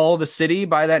call the city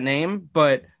by that name.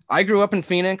 But I grew up in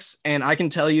Phoenix, and I can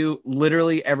tell you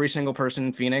literally every single person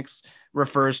in Phoenix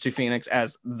refers to Phoenix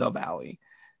as the Valley,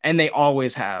 and they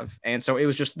always have. And so it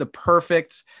was just the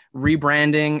perfect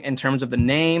rebranding in terms of the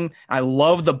name. I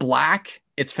love the black.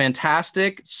 It's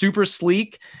fantastic, super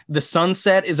sleek. The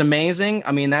sunset is amazing.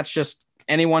 I mean, that's just,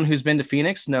 anyone who's been to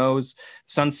Phoenix knows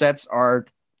sunsets are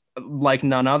like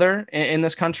none other in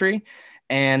this country.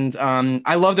 And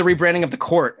I love the rebranding of the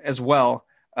court as well.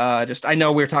 I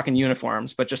know we were talking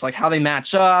uniforms, but just like how they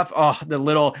match up. Oh, the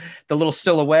little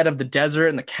silhouette of the desert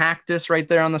and the cactus right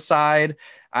there on the side.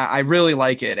 I really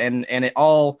like it. And it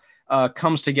all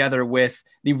comes together with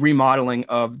the remodeling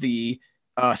of the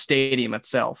stadium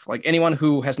itself. Like, anyone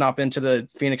who has not been to the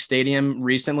Phoenix Stadium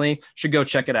recently should go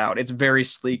check it out. It's very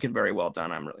sleek and very well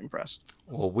done. I'm really impressed.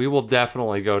 Well, we will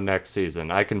definitely go next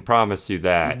season. I can promise you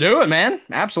that. Let's do it, man.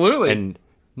 Absolutely. And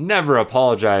never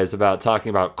apologize about talking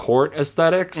about court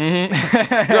aesthetics.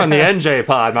 Mm-hmm. You're on the NJ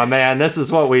pod, my man. This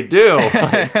is what we do.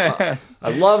 I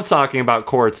love talking about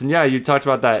courts. And yeah, you talked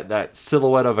about that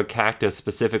silhouette of a cactus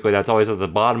specifically. That's always at the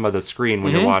bottom of the screen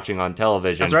when you're watching on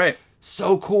television. That's right.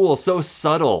 So cool, so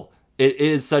subtle. It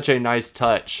is such a nice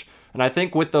touch. And I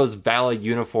think with those Valley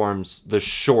uniforms, the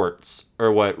shorts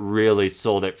are what really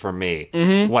sold it for me.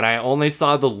 Mm-hmm. When I only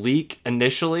saw the leak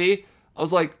initially, I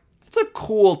was like, it's a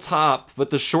cool top,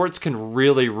 but the shorts can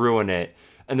really ruin it.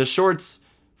 And the shorts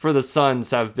for the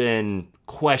Suns have been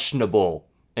questionable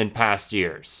in past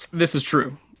years. This is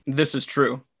true.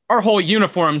 Our whole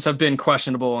uniforms have been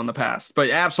questionable in the past, but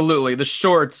absolutely, the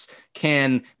shorts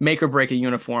can make or break a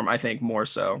uniform, I think, more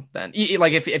so than,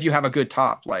 like, if you have a good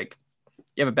top, like,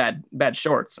 you have a bad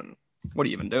shorts, and what are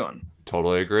you even doing?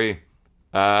 Totally agree.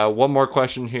 One more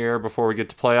question here before we get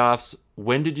to playoffs.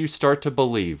 When did you start to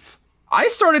believe? I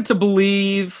started to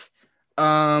believe,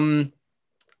 I'd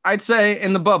say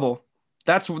in the bubble.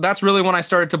 That's really when I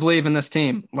started to believe in this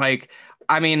team. Like,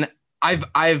 I mean,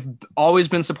 I've always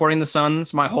been supporting the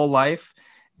Suns my whole life,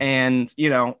 and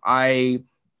I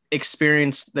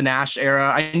experienced the Nash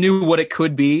era. I knew what it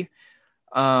could be,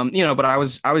 but I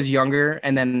was younger,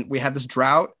 and then we had this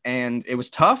drought, and it was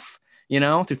tough,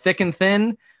 through thick and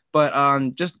thin.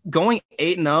 But just going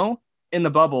 8-0 in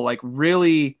the bubble, like,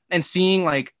 really, and seeing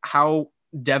like how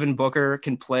Devin Booker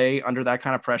can play under that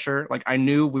kind of pressure, like, I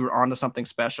knew we were onto something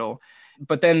special.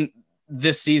 But then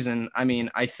this season, I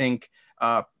mean, I think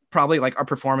probably like our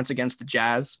performance against the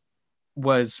Jazz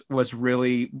was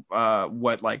really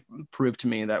what like proved to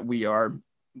me that we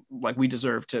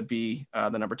deserve to be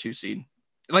the number 2 seed.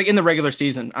 Like in the regular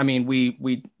season, I mean,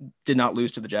 we did not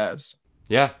lose to the Jazz.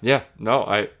 Yeah, yeah. No,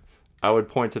 I would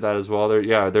point to that as well.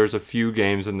 There's a few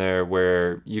games in there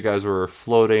where you guys were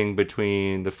floating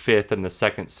between the 5th and the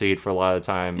 2nd seed for a lot of the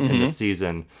time in the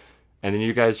season. And then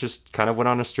you guys just kind of went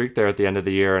on a streak there at the end of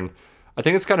the year. And I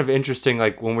think it's kind of interesting,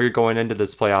 like when we were going into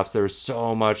this playoffs, there was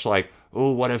so much like,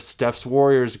 oh, what if Steph's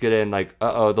Warriors get in? Like,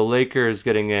 the Lakers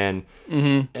getting in.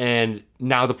 And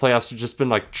now the playoffs have just been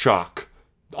like chalk.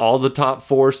 All the top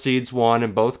 4 seeds won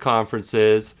in both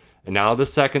conferences. And now the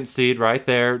 2nd seed right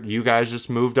there, you guys just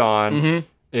moved on.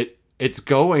 It's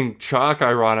going chalk,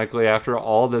 ironically, after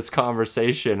all this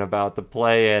conversation about the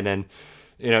play-in and,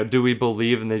 do we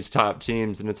believe in these top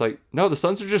teams? And it's like, no, the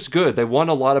Suns are just good. They won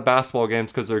a lot of basketball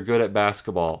games because they're good at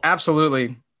basketball.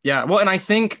 Absolutely. Yeah. Well, and I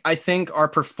think our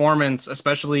performance,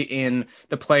 especially in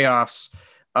the playoffs,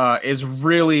 is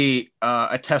really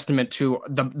a testament to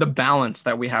the balance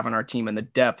that we have in our team and the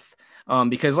depth.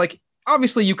 Because like,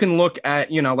 obviously you can look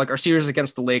at, like our series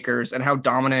against the Lakers and how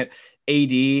dominant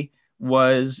AD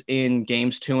was in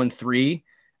games 2 and 3.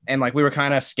 And like, we were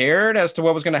kind of scared as to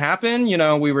what was going to happen.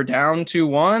 We were down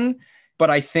 2-1,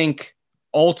 but I think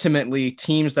ultimately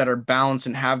teams that are balanced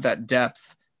and have that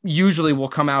depth usually will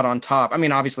come out on top. I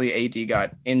mean, obviously AD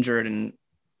got injured and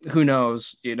who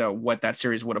knows, what that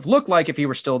series would have looked like if he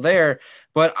were still there.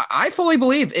 But I fully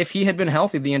believe if he had been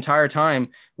healthy the entire time,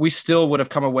 we still would have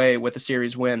come away with a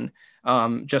series win.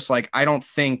 Just like, I don't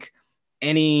think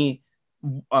any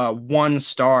 1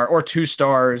 star or 2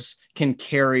 stars can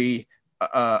carry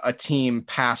a team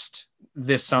past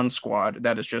this Sun squad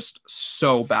that is just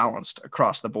so balanced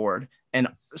across the board and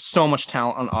so much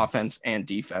talent on offense and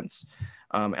defense.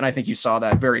 And I think you saw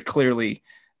that very clearly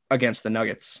against the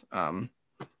Nuggets.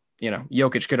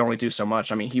 Jokic could only do so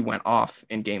much. I mean, he went off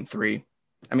in game 3.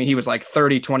 I mean, he was like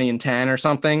 30, 20, and 10 or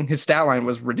something. His stat line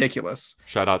was ridiculous.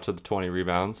 Shout out to the 20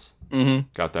 rebounds.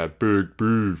 Got that big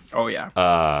beef. Oh,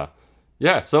 yeah.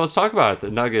 Yeah, so let's talk about it.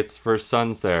 The Nuggets versus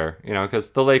Suns there,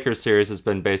 because the Lakers series has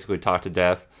been basically talked to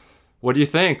death. What do you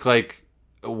think? Like,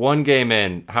 1 game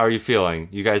in, how are you feeling?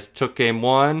 You guys took game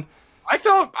 1. I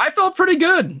felt pretty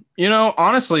good.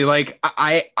 Honestly, like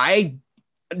I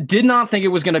did not think it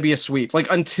was going to be a sweep.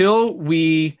 Like until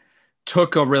we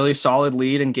took a really solid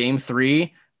lead in game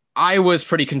 3, I was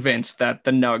pretty convinced that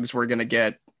the Nugs were going to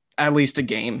get at least a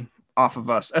game off of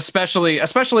us, especially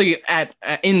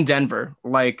in Denver.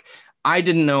 Like, I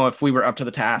didn't know if we were up to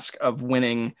the task of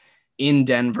winning in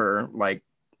Denver, like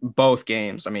both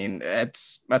games. I mean,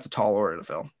 that's a tall order to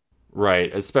fill.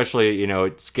 Right. Especially,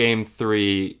 it's game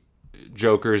 3,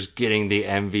 Joker's getting the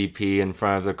MVP in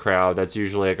front of the crowd. That's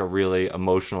usually like a really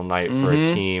emotional night for a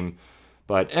team.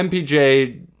 But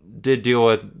MPJ did deal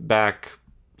with back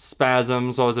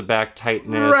spasms. What was it? Back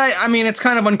tightness. Right. I mean, it's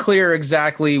kind of unclear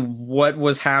exactly what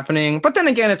was happening. But then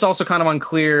again, it's also kind of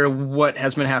unclear what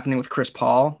has been happening with Chris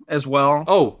Paul as well.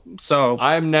 Oh, so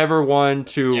I'm never one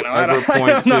to ever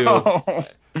point to.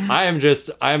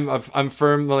 I'm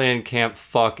firmly in camp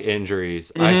fuck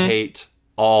injuries. I hate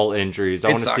all injuries. I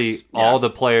want to see all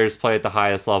the players play at the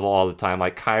highest level all the time.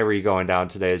 Like Kyrie going down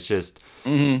today is just,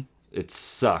 it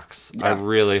sucks. Yeah. I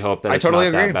really hope that it's not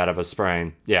that bad of a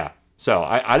sprain. Yeah. So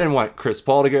I didn't want Chris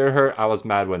Paul to get hurt. I was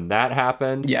mad when that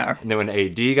happened. Yeah. And then when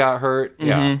AD got hurt.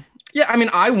 Yeah. Yeah. I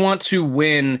mean, I want to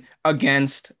win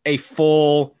against a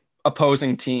full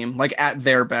opposing team, like at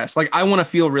their best. Like, I want to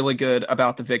feel really good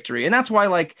about the victory. And that's why,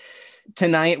 like,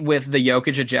 tonight with the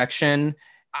Jokic ejection,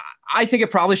 I think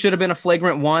it probably should have been a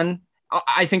flagrant 1.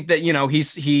 I think that,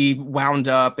 he wound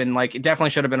up and like, it definitely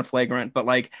should have been a flagrant, but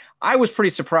like, I was pretty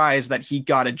surprised that he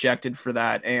got ejected for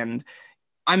that. And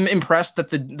I'm impressed that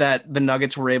the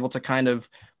Nuggets were able to kind of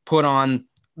put on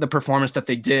the performance that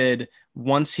they did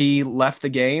once he left the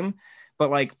game.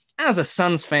 But like, as a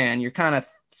Suns fan, you're kind of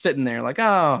sitting there like,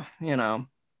 oh,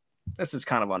 this is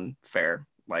kind of unfair.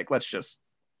 Like, let's just,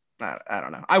 I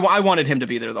don't know. I wanted him to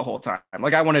be there the whole time.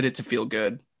 Like, I wanted it to feel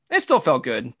good. It still felt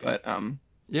good, but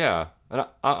yeah. And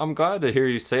I'm glad to hear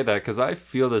you say that, because I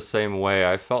feel the same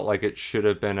way. I felt like it should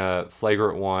have been a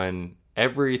flagrant 1.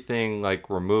 Everything like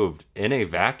removed in a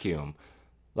vacuum.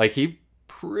 Like, he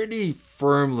pretty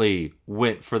firmly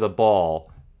went for the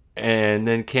ball, and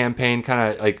then Campaign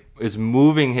kind of like is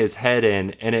moving his head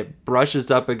in, and it brushes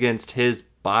up against his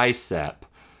bicep,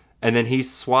 and then he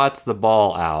swats the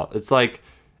ball out. It's like,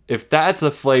 if that's a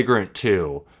flagrant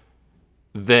 2,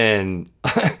 then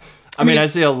I mean, I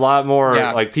see a lot more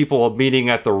like people meeting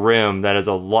at the rim that is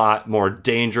a lot more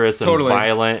dangerous and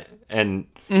violent, and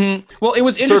Well, it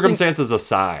was interesting. Circumstances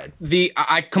aside.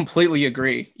 I completely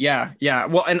agree. Yeah, yeah.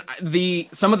 Well, and the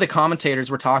some of the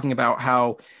commentators were talking about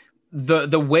how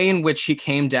the way in which he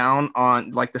came down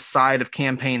on like the side of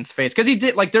Campaign's face, because he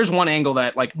did, like, there's one angle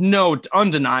that, like, no,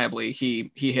 undeniably he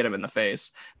hit him in the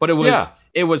face, but Yeah.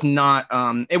 it was not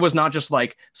just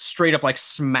like straight up like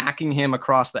smacking him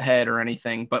across the head or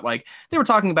anything, but like they were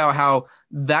talking about how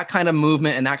that kind of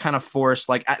movement and that kind of force,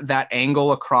 like at that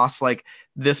angle across like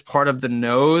this part of the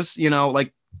nose,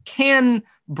 like, can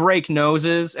break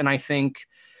noses. And I think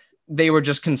they were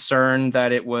just concerned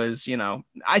that it was,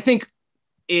 I think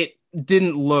it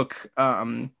didn't look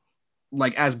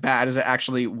like as bad as it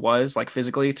actually was, like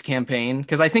physically, to Campaign,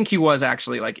 because I think he was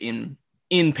actually like in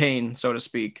pain, so to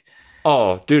speak.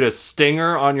 Oh, dude, a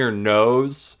stinger on your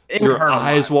nose, It would your hurt a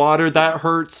eyes lot. water, that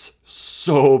hurts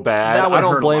so bad. That would I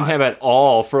don't hurt a blame lot. him at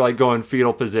all for like going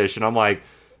fetal position. I'm like,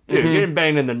 dude, Mhm. getting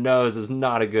banged in the nose is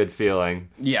not a good feeling.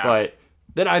 Yeah. But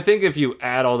then I think if you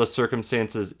add all the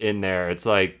circumstances in there, it's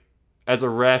like, as a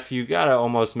ref, you gotta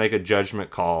almost make a judgment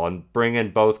call and bring in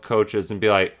both coaches and be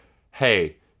like,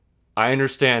 hey, I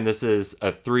understand this is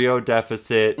a 3-0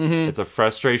 deficit. Mhm. It's a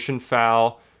frustration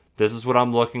foul. This is what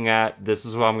I'm looking at. This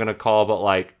is what I'm going to call. But,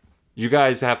 like, you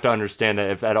guys have to understand that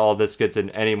if at all this gets in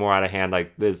any more out of hand,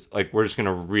 like this, like, we're just going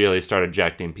to really start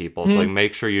ejecting people. So, like, Mhm.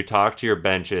 make sure you talk to your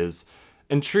benches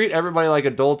and treat everybody like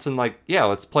adults and, like, yeah,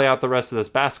 let's play out the rest of this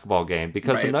basketball game,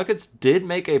 because the Right. Nuggets did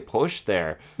make a push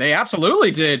there. They absolutely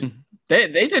did. They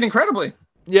did incredibly.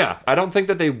 Yeah, I don't think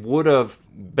that they would have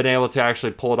been able to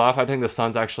actually pull it off. I think the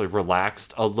Suns actually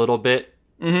relaxed a little bit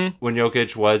Mhm. when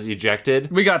Jokic was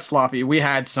ejected. We got sloppy. We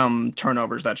had some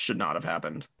turnovers that should not have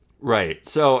happened. Right.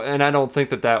 So, and I don't think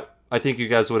that I think you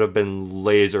guys would have been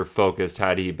laser focused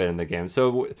had he been in the game.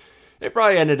 So it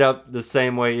probably ended up the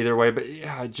same way either way, but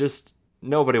yeah, just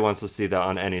nobody wants to see that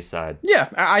on any side. Yeah,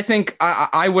 I think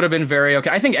I would have been very okay.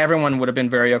 I think everyone would have been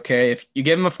very okay if you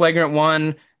give him a flagrant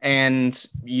one and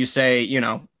you say,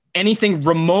 anything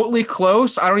remotely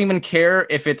close. I don't even care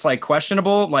if it's like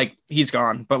questionable, like he's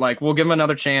gone, but like we'll give him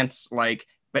another chance. Like,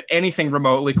 but anything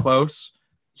remotely close,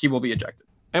 he will be ejected.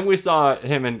 And we saw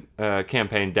him and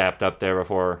Campaign dapped up there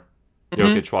before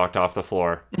Mm-hmm. Jokic walked off the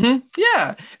floor. Mm-hmm.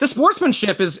 Yeah, the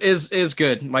sportsmanship is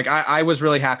good. Like I was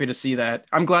really happy to see that.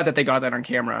 I'm glad that they got that on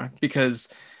camera because,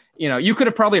 you could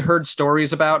have probably heard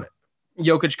stories about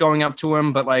Jokic going up to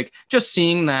him, but like just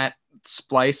seeing that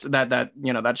splice,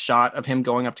 that shot of him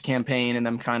going up to Campaign and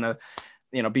them kind of,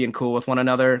 being cool with one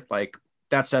another, like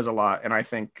that says a lot. And I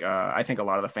think a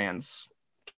lot of the fans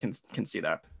can see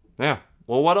that. Yeah.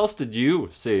 Well, what else did you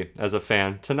see as a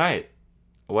fan tonight?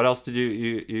 What else did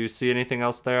you see anything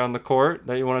else there on the court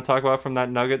that you want to talk about from that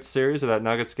Nuggets series or that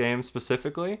Nuggets game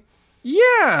specifically?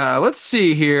 Yeah, let's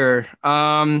see here.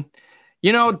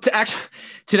 Actually,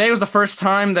 today was the first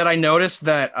time that I noticed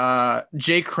that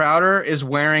Jay Crowder is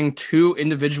wearing two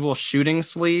individual shooting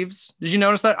sleeves. Did you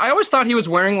notice that? I always thought he was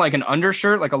wearing like an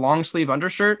undershirt, like a long sleeve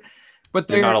undershirt, but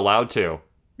You're not allowed to.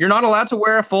 you're not allowed to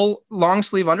wear a full long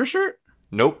sleeve undershirt?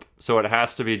 Nope. So it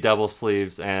has to be double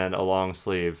sleeves and a long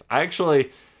sleeve. I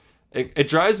actually, it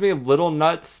drives me a little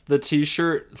nuts, the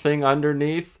t-shirt thing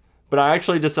underneath. But I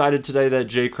actually decided today that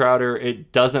Jay Crowder,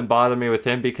 it doesn't bother me with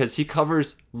him because he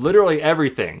covers literally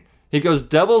everything. He goes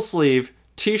double sleeve,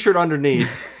 t-shirt underneath,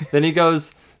 then he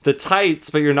goes the tights,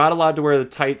 but you're not allowed to wear the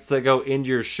tights that go into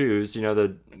your shoes. When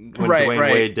Dwayne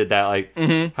Wade did that, like,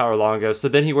 however long ago. So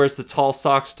then he wears the tall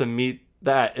socks to meet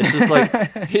that. It's just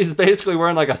like he's basically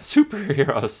wearing like a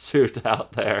superhero suit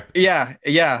out there. Yeah,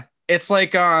 yeah. It's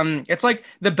like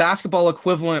the basketball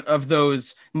equivalent of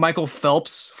those Michael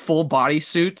Phelps full body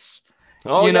suits.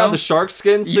 Oh, You yeah, know? the shark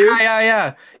skin suits.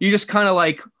 Yeah. You just kind of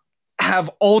like have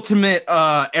ultimate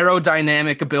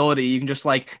aerodynamic ability. You can just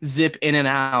like zip in and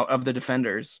out of the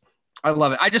defenders. I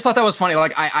love it. I just thought that was funny.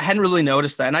 Like I hadn't really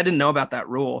noticed that, and I didn't know about that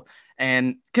rule.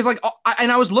 And because like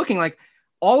I was looking like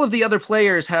all of the other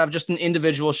players have just an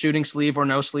individual shooting sleeve or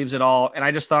no sleeves at all, and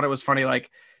I just thought it was funny. Like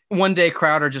one day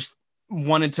Crowder just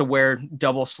wanted to wear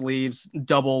double sleeves,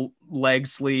 double leg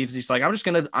sleeves. He's like, I'm just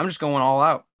going all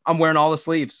out. I'm wearing all the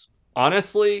sleeves.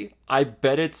 Honestly, I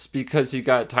bet it's because he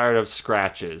got tired of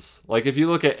scratches. Like, if you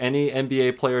look at any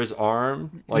NBA player's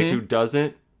arm, like, who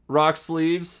doesn't rock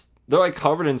sleeves, they're, like,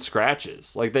 covered in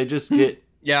scratches. Like, they just get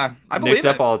Yeah, I nicked believe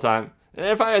up it. all the time. And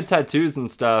if I had tattoos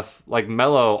and stuff, like,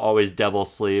 Melo always double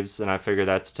sleeves, and I figure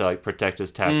that's to, like, protect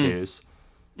his tattoos.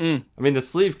 I mean, the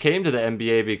sleeve came to the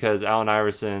NBA because Allen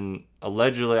Iverson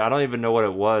allegedly, I don't even know what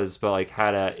it was, but, like,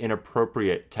 had an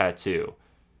inappropriate tattoo.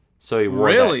 So he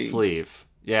wore that sleeve.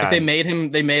 Yeah. Like they made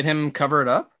him cover it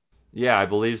up? Yeah, I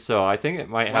believe so. I think it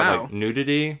might have Wow. like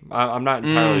nudity. I'm not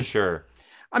entirely sure.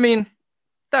 I mean,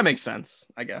 that makes sense,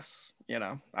 I guess.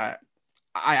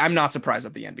 I'm not surprised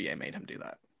that the NBA made him do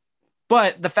that.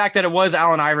 But the fact that it was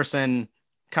Allen Iverson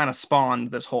kind of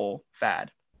spawned this whole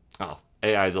fad. Oh,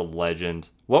 AI is a legend.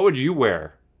 What would you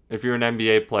wear if you're an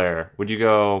NBA player? Would you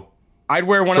go I'd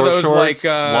wear one of short those shorts,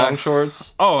 like long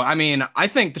shorts? Oh, I mean, I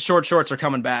think the short shorts are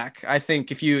coming back. I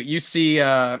think if you see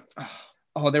there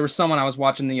was someone I was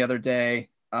watching the other day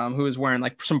who was wearing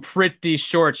like some pretty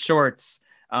short shorts.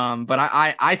 But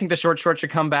I think the short shorts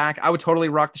should come back. I would totally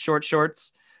rock the short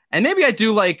shorts. And maybe I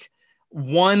do like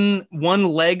one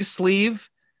leg sleeve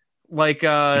like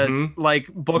Booker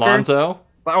Lonzo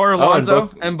or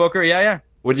Alonzo and Booker. Yeah.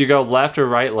 Would you go left or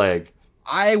right leg?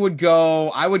 I would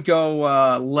go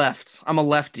left. I'm a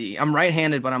lefty. I'm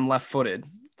right-handed, but I'm left-footed.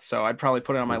 So I'd probably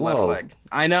put it on my left leg.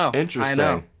 I know. Interesting. I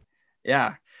know.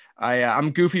 Yeah.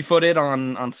 I'm goofy-footed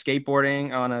on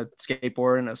skateboarding, on a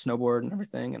skateboard and a snowboard and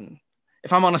everything. And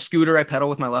if I'm on a scooter, I pedal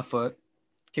with my left foot,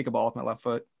 kick a ball with my left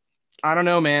foot. I don't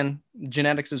know, man.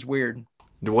 Genetics is weird.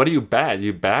 What do you bat? Do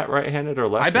you bat right-handed or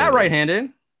left-handed? I bat right-handed.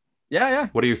 Yeah.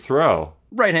 What do you throw?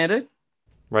 Right-handed.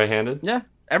 Right-handed? Yeah.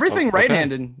 Everything okay.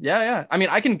 right-handed. Yeah. I mean,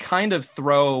 I can kind of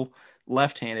throw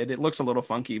left-handed. It looks a little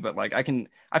funky, but like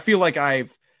I feel like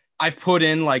I've put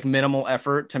in like minimal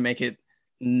effort to make it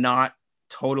not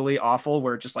totally awful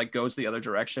where it just like goes the other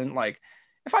direction. Like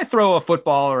if I throw a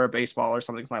football or a baseball or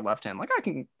something with my left hand, like I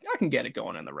can get it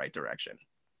going in the right direction.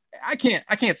 I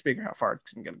can't speak how far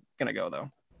it's gonna go though.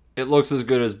 It looks as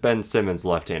good as Ben Simmons'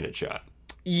 left-handed shot.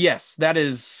 Yes, that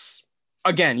is.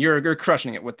 Again, you're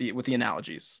crushing it with the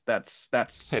analogies. That's.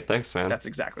 Hey, thanks, man. That's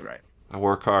exactly right. I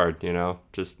work hard, I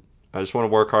just want to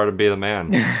work hard and be the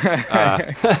man.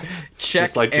 Check,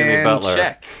 just like Jimmy Butler.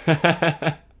 Check.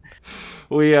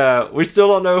 We still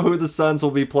don't know who the Suns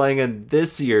will be playing in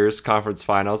this year's conference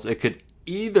finals. It could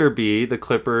either be the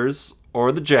Clippers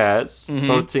or the Jazz. Mm-hmm.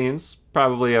 Both teams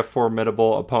probably a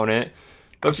formidable opponent.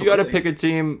 But Absolutely. if you got to pick a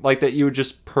team like that you would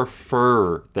just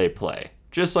prefer they play,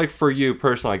 just like for you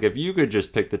personally, like if you could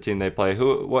just pick the team they play,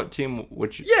 what team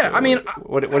would you? Yeah, I mean,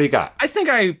 what do you got? I think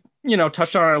I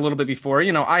touched on it a little bit before.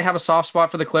 I have a soft spot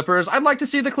for the Clippers. I'd like to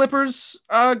see the Clippers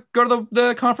go to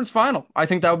the conference final. I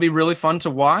think that would be really fun to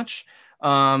watch.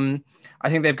 I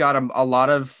think they've got a lot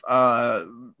of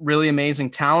really amazing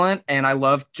talent, and I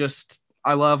love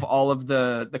all of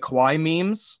the Kawhi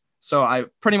memes. So I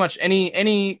pretty much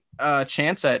any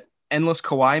chance at endless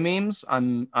Kawhi memes,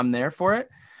 I'm there for it.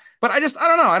 But I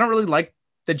don't know. I don't really like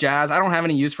the Jazz. I don't have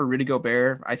any use for Rudy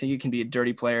Gobert. I think he can be a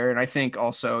dirty player, and I think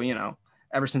also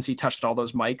ever since he touched all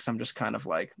those mics, I'm just kind of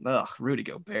like, ugh, Rudy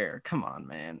Gobert, come on,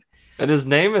 man. And his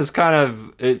name is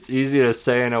it's easy to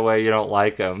say in a way you don't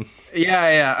like him.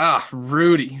 Yeah.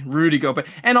 Rudy Gobert.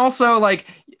 And also, like,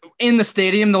 in the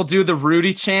stadium, they'll do the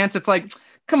Rudy chants. It's like,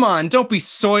 come on, don't be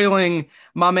soiling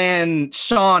my man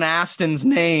Sean Astin's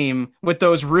name with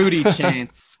those Rudy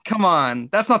chants. Come on.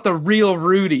 That's not the real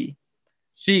Rudy.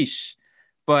 Sheesh.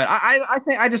 But I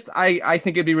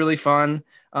think it'd be really fun.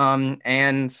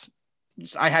 And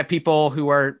I had people who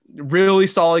are really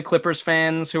solid Clippers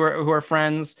fans who are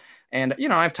friends. And,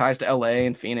 I have ties to LA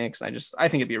and Phoenix. I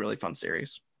think it'd be a really fun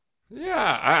series.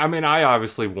 Yeah, I mean, I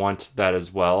obviously want that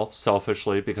as well,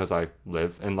 selfishly, because I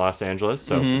live in Los Angeles.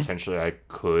 So potentially I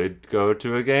could go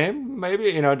to a game,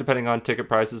 maybe, depending on ticket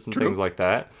prices and things like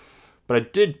that. But I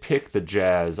did pick the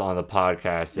Jazz on the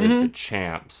podcast as the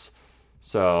champs.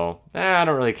 So I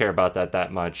don't really care about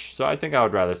that much. So I think I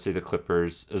would rather see the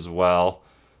Clippers as well.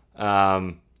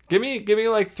 Give me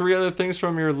like 3 other things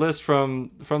from your list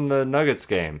from the Nuggets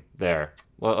game there.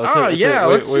 Well,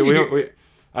 let's see.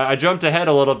 I jumped ahead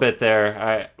a little bit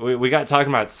there. We got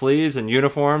talking about sleeves and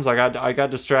uniforms. I got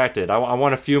distracted. I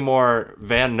want a few more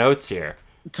Van notes here.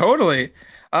 Totally.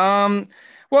 Well,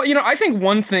 I think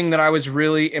one thing that I was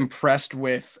really impressed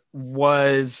with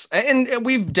was, and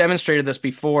we've demonstrated this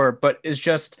before, but is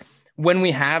just when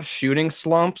we have shooting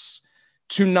slumps,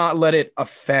 to not let it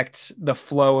affect the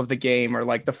flow of the game or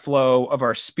like the flow of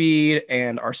our speed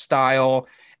and our style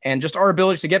and just our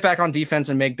ability to get back on defense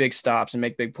and make big stops and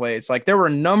make big plays. Like there were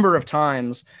a number of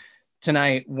times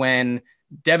tonight when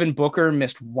Devin Booker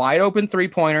missed wide open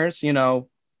 3-pointers,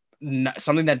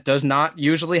 something that does not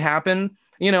usually happen.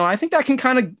 I think that can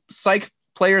kind of psych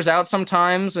players out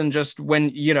sometimes. And just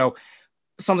when,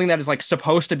 something that is like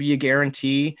supposed to be a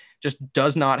guarantee just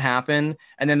does not happen.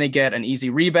 And then they get an easy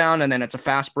rebound and then it's a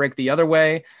fast break the other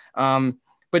way.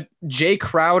 But Jay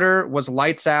Crowder was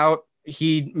lights out.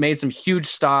 He made some huge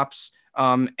stops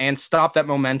and stopped that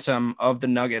momentum of the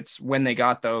Nuggets when they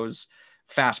got those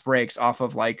fast breaks off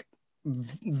of like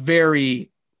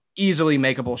very easily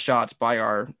makeable shots by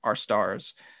our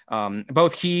stars.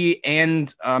 Both he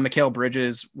and Mikal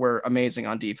Bridges were amazing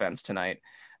on defense tonight,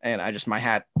 and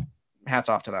hats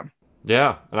off to them.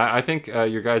 Yeah, and I think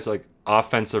your guys like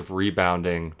offensive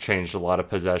rebounding changed a lot of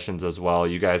possessions as well.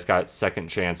 You guys got second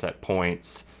chance at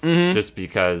points just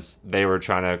because they were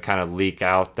trying to kind of leak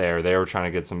out there. They were trying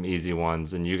to get some easy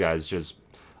ones, and you guys just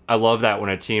I love that when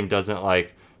a team doesn't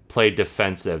like play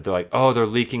defensive. They're like, oh, they're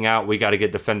leaking out. We got to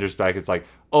get defenders back. It's like,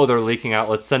 oh, they're leaking out.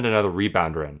 Let's send another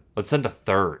rebounder in. Let's send a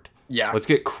third. Yeah. Let's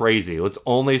get crazy. Let's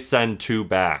only send two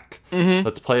back.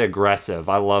 Let's play aggressive.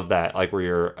 I love that. Like where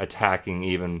you're attacking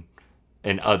even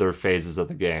in other phases of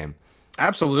the game.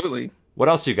 Absolutely. What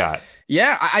else you got?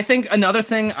 Yeah, I think another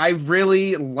thing I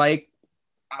really like.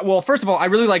 Well, first of all, I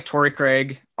really like Torrey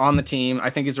Craig on the team. I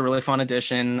think he's a really fun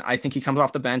addition. I think he comes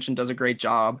off the bench and does a great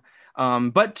job.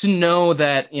 But to know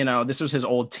that, this was his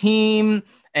old team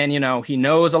and, he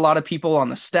knows a lot of people on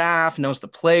the staff, knows the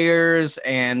players,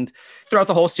 and throughout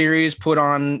the whole series put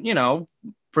on,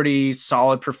 pretty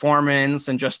solid performance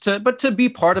and to be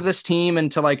part of this team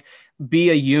and to like be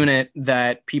a unit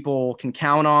that people can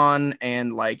count on.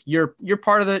 And like, you're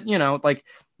part of the, like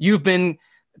you've been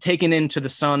taken into the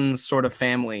Suns sort of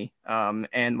family.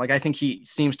 And like, I think he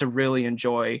seems to really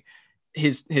enjoy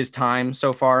his time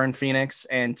so far in Phoenix,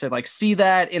 and to like see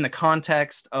that in the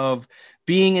context of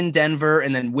being in Denver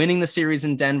and then winning the series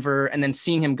in Denver and then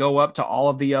seeing him go up to all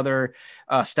of the other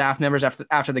staff members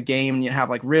after the game and you have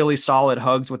like really solid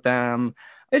hugs with them.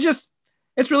 It's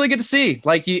really good to see.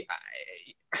 Like you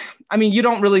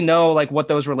don't really know like what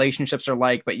those relationships are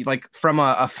like, but like from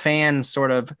a fan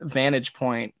sort of vantage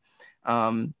point,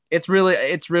 it's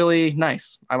really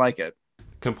nice. I like it.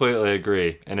 Completely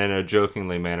agree, and in a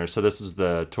jokingly manner. So this is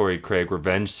the Torrey Craig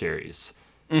revenge series.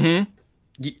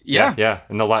 Yeah.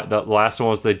 And the last one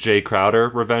was the Jay Crowder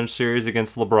revenge series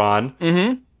against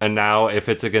LeBron. And now if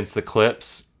it's against the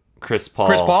Clips, Chris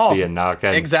Paul being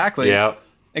knocking. Exactly. Yeah.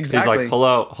 Exactly. He's like,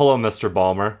 hello, Mr.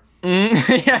 Balmer.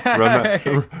 Yeah.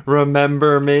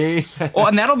 Remember me? Well,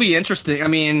 and that'll be interesting. I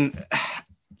mean,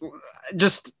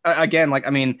 just again, like,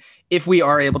 if we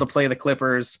are able to play the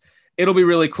Clippers, it'll be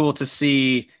really cool to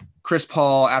see Chris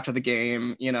Paul after the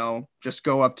game, just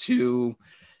go up to,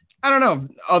 I don't know,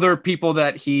 other people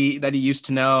that he used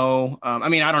to know. I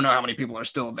don't know how many people are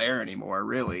still there anymore,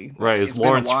 really. Right. Is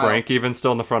Lawrence Frank even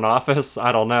still in the front office?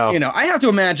 I don't know. I have to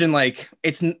imagine like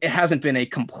it hasn't been a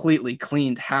completely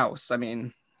cleaned house.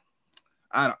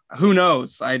 Who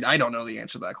knows? I don't know the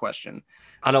answer to that question.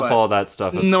 I don't follow that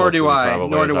stuff as nor do I.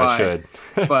 I should.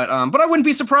 but I wouldn't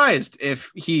be surprised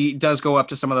if he does go up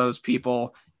to some of those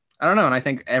people. I don't know, and I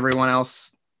think everyone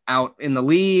else out in the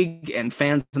league and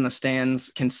fans in the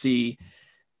stands can see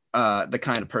the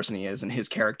kind of person he is and his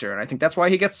character, and I think that's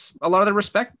why he gets a lot of the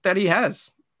respect that he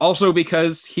has. Also,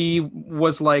 because he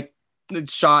was like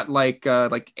shot like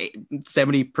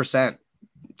 70%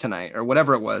 tonight or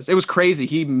whatever it was. It was crazy.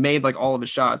 He made like all of his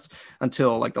shots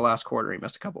until like the last quarter. He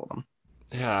missed a couple of them.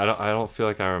 Yeah, I don't feel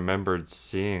like I remembered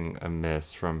seeing a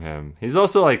miss from him. He's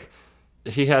also like,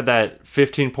 he had that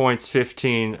 15 points,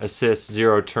 15 assists,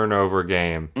 0 turnover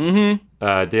game the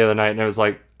other night, and it was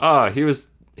like,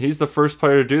 he's the first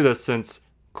player to do this since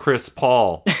Chris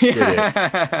Paul did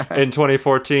it in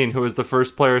 2014, who was the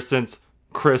first player since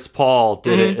Chris Paul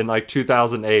did it in like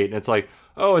 2008, and it's like,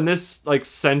 oh, in this like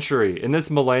century, in this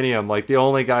millennium, like the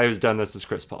only guy who's done this is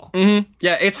Chris Paul.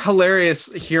 Yeah, it's hilarious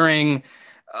hearing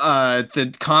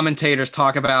the commentators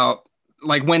talk about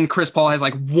like when Chris Paul has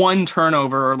like 1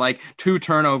 turnover or like 2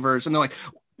 turnovers, and they're like,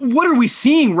 what are we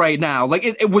seeing right now? Like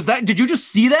it was that, did you just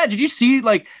see that? Did you see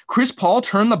like Chris Paul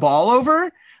turn the ball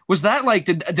over? Was that like,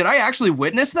 did I actually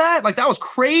witness that? Like that was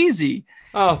crazy.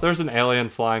 Oh, there's an alien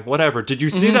flying. Whatever. Did you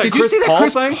see that? Did Chris you see Paul that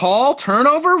Chris thing? Paul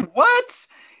turnover? What?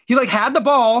 He like had the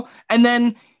ball and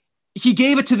then he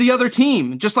gave it to the other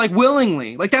team just like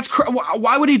willingly. Like that's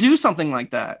why would he do something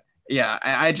like that? Yeah,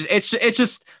 it's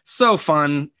just so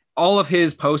fun. All of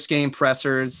his post-game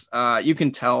pressers, you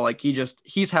can tell like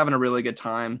he's having a really good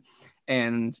time,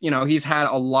 and he's had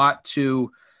a lot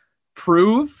to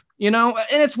prove. And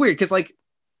it's weird because like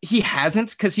he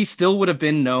hasn't, because he still would have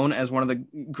been known as one of the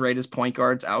greatest point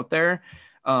guards out there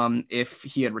if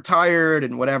he had retired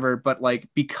and whatever. But like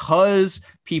because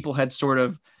people had sort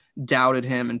of doubted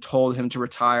him and told him to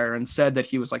retire and said that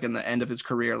he was like in the end of his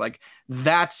career, like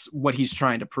that's what he's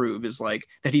trying to prove, is like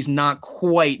that he's not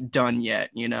quite done yet,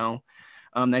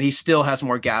 that he still has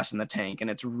more gas in the tank. And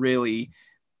it's really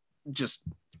just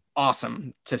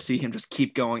awesome to see him just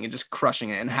keep going and just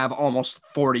crushing it and have almost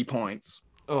 40 points.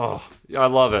 Oh, I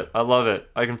love it. I love it.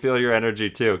 I can feel your energy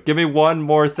too. Give me one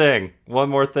more thing. One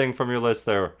more thing from your list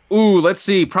there. Ooh, let's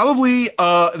see. Probably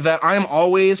that I am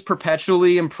always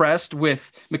perpetually impressed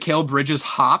with Mikal Bridges'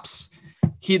 hops.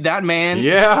 That man gets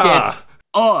Yeah.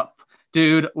 up,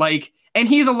 dude. Like, and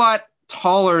he's a lot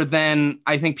taller than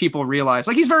I think people realize.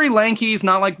 Like, he's very lanky. He's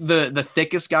not like the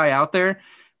thickest guy out there,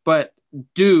 but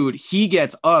dude, he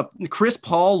gets up. Chris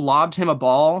Paul lobbed him a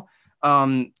ball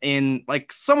in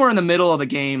like somewhere in the middle of the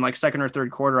game, like second or third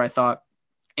quarter, I thought.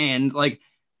 And like,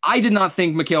 I did not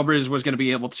think Mikal Bridges was going to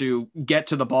be able to get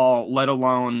to the ball, let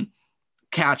alone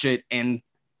catch it and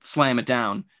slam it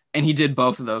down. And he did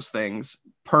both of those things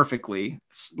perfectly,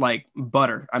 like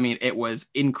butter. I mean, it was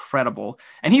incredible.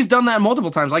 And he's done that multiple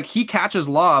times. Like, he catches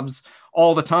lobs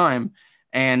all the time.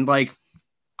 And like,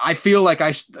 I feel like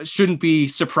I shouldn't be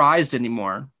surprised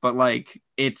anymore, but like,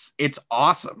 it's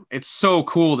awesome. It's so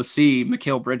cool to see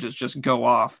Mikal Bridges just go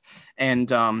off.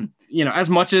 And, as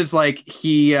much as like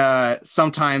he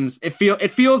sometimes it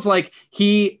feels like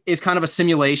he is kind of a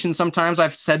simulation. Sometimes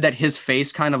I've said that his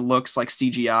face kind of looks like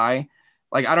CGI.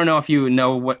 Like, I don't know if you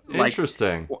know what, like,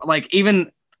 Interesting. Like,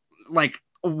 even like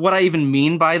what I even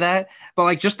mean by that, but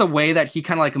like just the way that he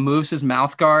kind of like moves his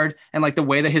mouth guard and like the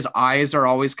way that his eyes are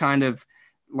always kind of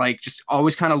like just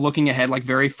always kind of looking ahead, like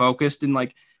very focused, and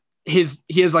like he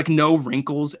has like no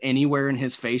wrinkles anywhere in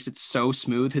his face. It's so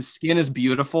smooth. His skin is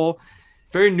beautiful.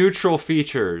 Very neutral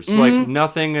features. Mm-hmm. Like,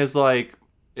 nothing is like,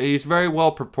 he's very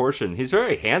well proportioned. He's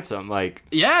very handsome. Like,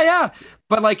 yeah.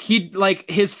 But like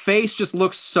his face just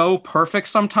looks so perfect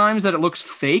sometimes that it looks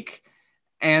fake.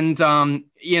 And and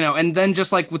then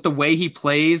just like with the way he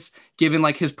plays, given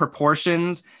like his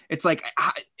proportions, it's like,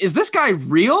 is this guy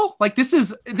real? Like, this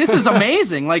is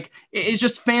amazing. Like, it's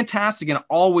just fantastic and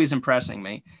always impressing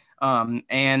me.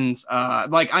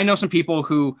 Like, I know some people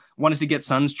who wanted to get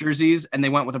Suns jerseys and they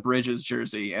went with a Bridges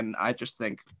jersey, and I just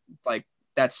think like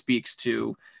that speaks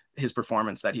to his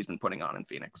performance that he's been putting on in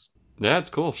Phoenix. yeah, it's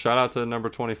cool. Shout out to number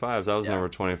 25s. I was number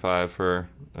 25 for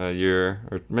a year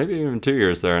or maybe even 2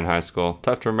 years there in high school.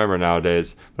 Tough to remember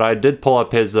nowadays. But I did pull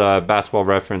up his basketball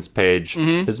reference page.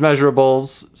 Mm-hmm. His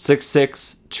measurables,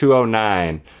 6'6",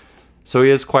 209. So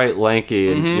he is quite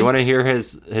lanky. And you want to hear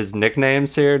his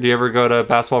nicknames here? Do you ever go to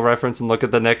Basketball Reference and look at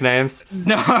the nicknames?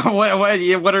 No,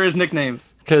 what are his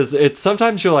nicknames? Because it's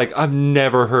sometimes you're like, I've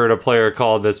never heard a player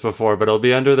called this before, but it'll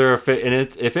be under their and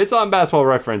if it's on Basketball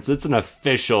Reference, it's an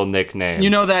official nickname.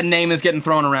 You know that name is getting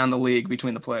thrown around the league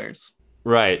between the players.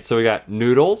 Right. So we got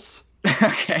Noodles.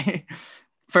 Okay,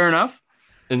 fair enough.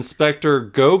 Inspector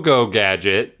Go-Go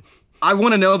Gadget. I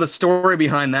want to know the story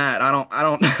behind that. I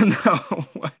don't know.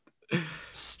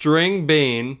 String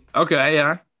Bean. Okay,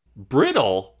 yeah.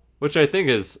 Brittle, which I think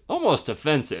is almost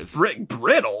offensive.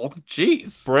 Brittle?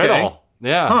 Jeez. Brittle. Okay.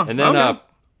 Yeah. Huh,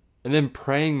 And then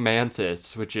Praying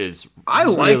Mantis, which is I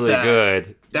really like that.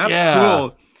 good. That's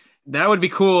cool. That would be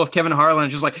cool if Kevin Harlan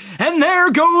is just like, and there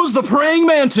goes the Praying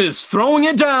Mantis, throwing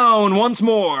it down once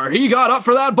more. He got up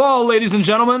for that ball, ladies and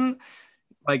gentlemen.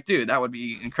 Like, dude, that would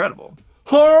be incredible.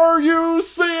 Are you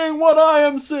seeing what I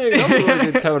am seeing? That was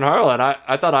really good, Kevin Harlan.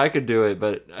 I thought I could do it,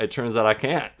 but it turns out I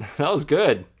can't. That was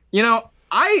good.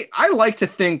 I like to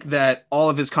think that all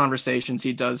of his conversations,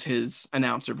 he does his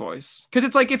announcer voice. Because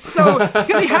it's so,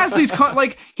 because he has these,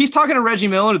 like, he's talking to Reggie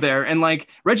Miller there, and like,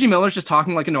 Reggie Miller's just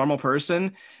talking like a normal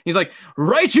person. He's like,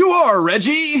 right you are,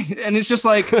 Reggie. And it's just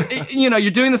like,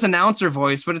 you're doing this announcer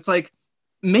voice, but it's like,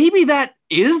 maybe that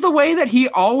is the way that he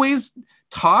always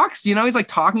talks. He's like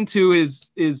talking to his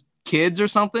kids or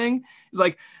something. He's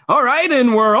like, all right,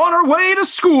 and we're on our way to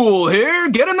school here.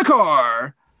 Get in the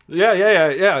car.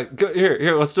 Yeah. Go,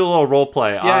 here. Let's do a little role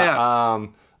play. Yeah.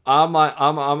 I'm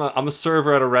a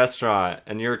server at a restaurant,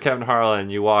 and you're Kevin Harlan.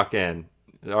 You walk in.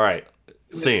 All right,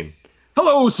 scene.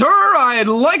 Hello, sir. I'd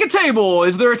like a table.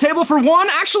 Is there a table for one?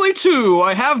 Actually, two.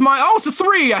 It's a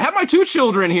three. I have my two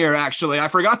children here. Actually, I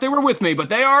forgot they were with me, but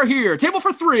they are here. Table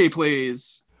for three,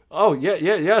 please. Oh,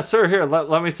 Yeah, sir. Here,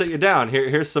 let me sit you down.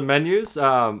 Here's some menus.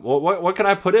 What can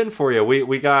I put in for you?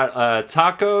 We got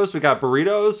tacos, we got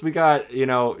burritos, we got,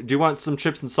 do you want some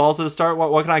chips and salsa to start?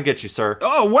 What can I get you, sir?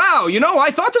 Oh, wow.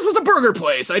 I thought this was a burger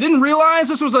place. I didn't realize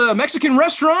this was a Mexican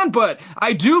restaurant, but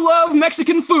I do love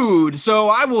Mexican food, so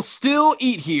I will still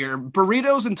eat here.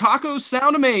 Burritos and tacos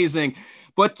sound amazing,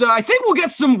 but I think we'll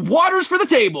get some waters for the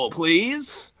table,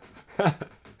 please.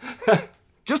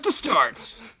 Just to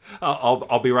start.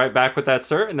 I'll be right back with that,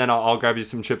 sir, and then I'll grab you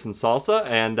some chips and salsa.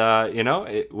 And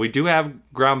we do have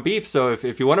ground beef, so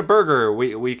if you want a burger,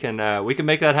 we can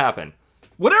make that happen.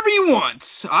 Whatever you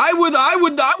want. I would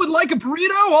like a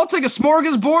burrito. I'll take a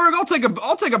smorgasbord.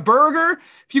 I'll take a burger.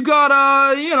 If you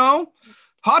got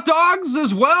Hot dogs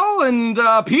as well, and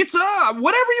pizza,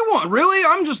 whatever you want. Really,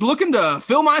 I'm just looking to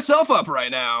fill myself up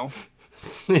right now.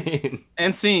 Scene.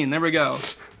 And scene. There we go.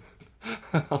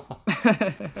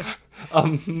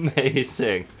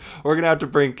 Amazing. We're gonna have to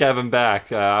bring Kevin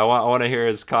back. I want to hear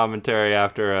his commentary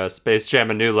after Space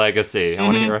Jam: A New Legacy. I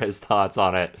want to hear his thoughts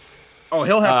on it. Oh,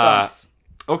 he'll have thoughts.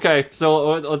 Okay,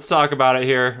 so let's talk about it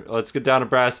here. Let's get down to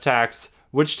brass tacks.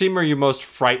 Which team are you most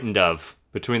frightened of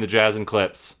between the Jazz and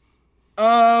Clips?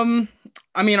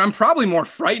 I mean, I'm probably more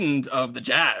frightened of the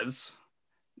Jazz.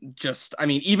 I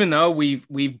mean, even though we've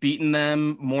beaten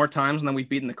them more times than we've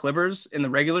beaten the Clippers in the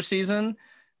regular season,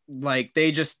 like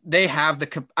I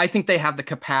think they have the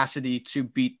capacity to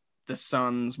beat the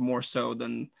Suns more so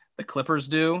than the Clippers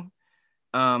do.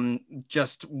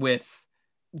 Just with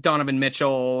Donovan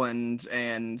Mitchell and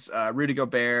Rudy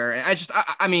Gobert. And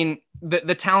I mean,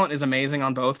 the talent is amazing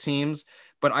on both teams,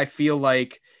 but I feel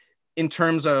like in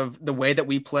terms of the way that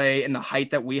we play and the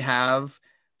height that we have,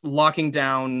 locking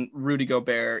down Rudy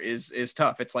Gobert is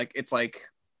tough. It's like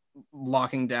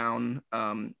locking down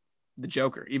the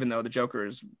Joker, even though the Joker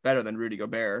is better than Rudy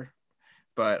Gobert,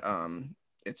 but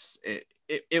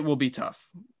it will be tough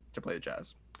to play the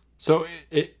Jazz. So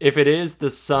if it is the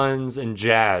Suns and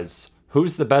Jazz,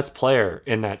 who's the best player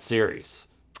in that series?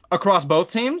 Across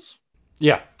both teams?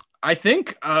 Yeah. I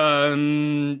think, I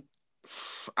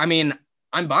mean,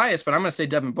 I'm biased, but I'm going to say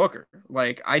Devin Booker.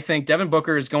 Like, I think Devin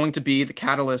Booker is going to be the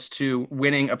catalyst to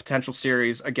winning a potential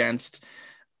series against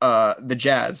the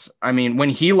Jazz. I mean, when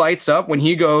he lights up, when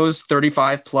he goes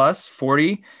 35 plus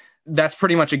 40, that's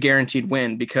pretty much a guaranteed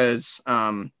win because,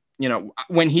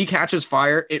 when he catches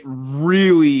fire, it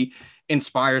really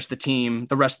inspires the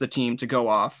rest of the team to go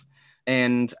off.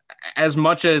 And as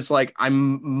much as like, I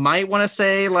might want to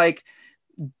say like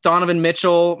Donovan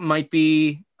Mitchell might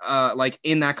be like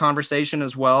in that conversation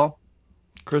as well.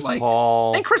 Chris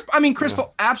Paul. And Chris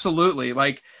Paul, absolutely.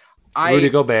 Like Rudy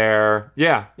Gobert.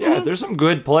 Yeah. There's some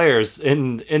good players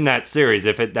in that series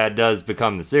if that does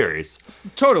become the series.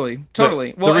 Totally. But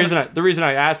well, the reason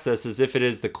I ask this is if it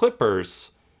is the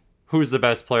Clippers, who's the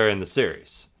best player in the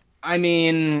series? I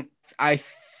mean, I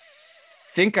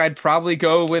think I'd probably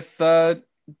go with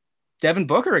Devin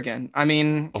Booker again. I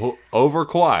mean, over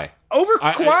Kawhi. Over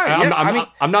Kawhi.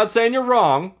 I'm not saying you're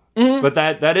wrong, but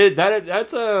that's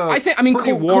a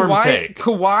pretty warm take.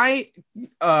 Kawhi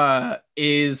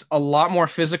is a lot more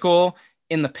physical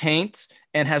in the paint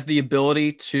and has the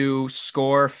ability to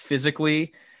score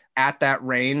physically at that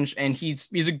range, and he's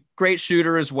a great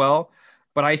shooter as well.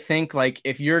 But I think like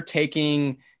if you're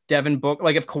taking Devin Booker,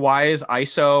 like if Kawhi is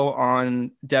ISO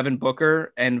on Devin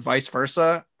Booker and vice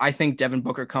versa, I think Devin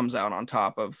Booker comes out on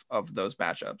top of those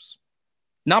matchups.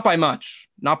 Not by much,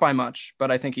 but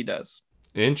I think he does.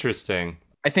 Interesting.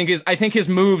 I think his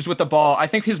moves with the ball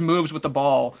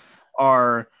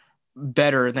are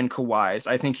better than Kawhi's.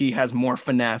 I think he has more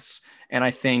finesse, and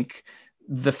I think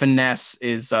the finesse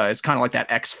is kind of like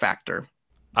that X factor.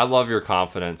 I love your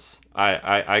confidence.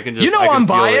 I can just I'm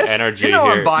biased. Energy here.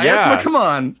 I'm biased, but come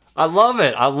on. I love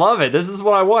it. This is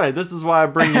what I wanted. This is why I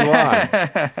bring you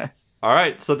on. All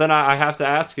right, so then I have to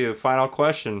ask you, final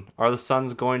question. Are the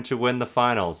Suns going to win the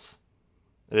finals?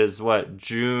 It is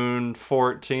June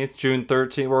 14th, June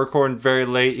 13th? We're recording very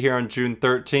late here on June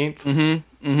 13th.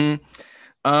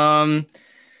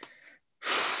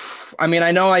 I mean,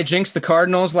 I know I jinxed the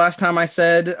Cardinals last time I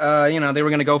said, they were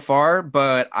going to go far,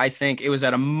 but I think it was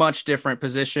at a much different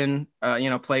position,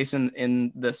 place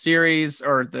in the series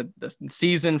or the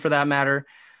season for that matter.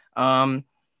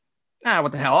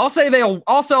 What the hell? I'll say they'll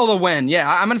win. Yeah,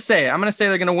 I'm going to say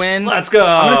they're going to win. Let's go.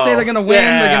 I'm going to say they're going to win.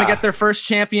 Yeah. They're going to get their first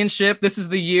championship. This is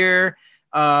the year.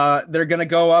 They're going to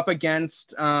go up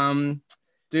against, now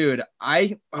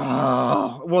that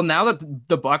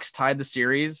the Bucks tied the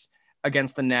series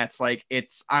against the Nets, like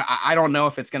I don't know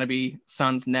if it's going to be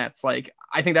Suns Nets. Like,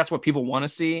 I think that's what people want to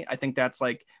see. I think that's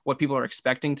like what people are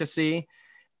expecting to see,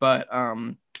 but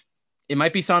it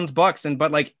might be Suns Bucks.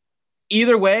 But like,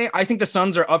 either way, I think the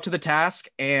Suns are up to the task,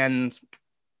 and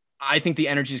I think the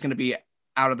energy is going to be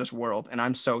out of this world, and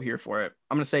I'm so here for it.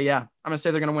 I'm going to say, they're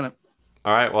going to win it.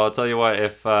 All right. Well, I'll tell you what,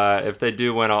 if they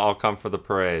do win, I'll come for the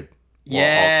parade.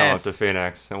 Yes. I'll come up to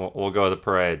Phoenix and we'll go to the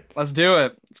parade. Let's do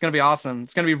it. It's going to be awesome.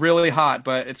 It's going to be really hot,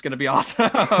 but it's going to be awesome.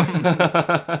 All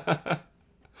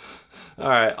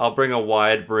right. I'll bring a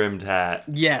wide brimmed hat.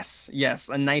 Yes.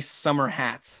 A nice summer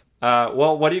hat.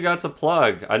 Well, what do you got to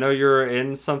plug? I know you're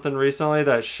in something recently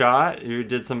that shot. You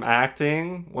did some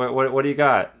acting. What do you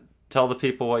got? Tell the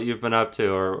people what you've been up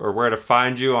to or where to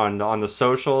find you on the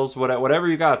socials. Whatever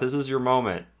you got. This is your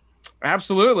moment.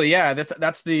 Absolutely. Yeah.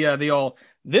 That's the old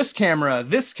this camera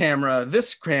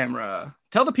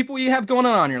Tell the people what you have going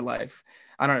on in your life.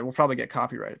 I don't know. We'll probably get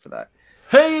copyrighted for that.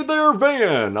 Hey there,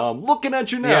 Van. I'm looking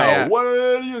at you now. Yeah. What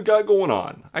do you got going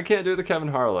on? I can't do the Kevin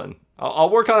Harlan. I'll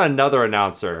work on another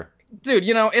announcer. Dude,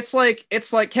 it's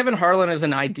like Kevin Harlan is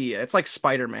an idea. It's like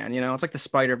Spider-Man, it's like the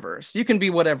Spider-Verse. You can be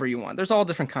whatever you want. There's all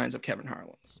different kinds of Kevin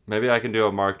Harlans. Maybe I can do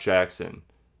a Mark Jackson.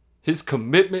 His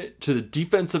commitment to the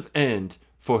defensive end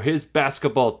for his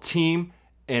basketball team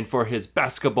and for his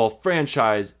basketball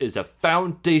franchise is a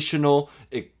foundational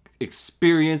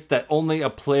experience that only a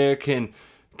player can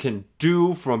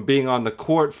do, from being on the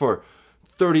court for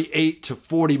 38 to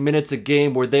 40 minutes a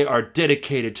game where they are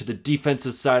dedicated to the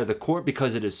defensive side of the court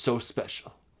because it is so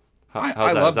special.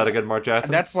 How's that? Is that a good Mark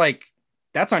Jackson? That's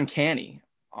uncanny,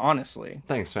 honestly.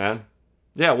 Thanks, man.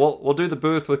 Yeah, we'll do the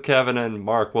booth with Kevin and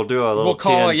Mark. We'll do a little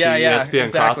TNT ESPN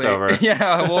exactly. crossover.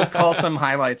 Yeah, we'll call some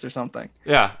highlights or something.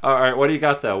 Yeah. All right. What do you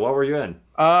got though? What were you in?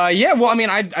 Well, I mean,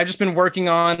 I just been working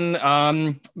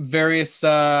on various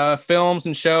films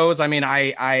and shows. I mean,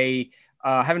 I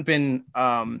haven't been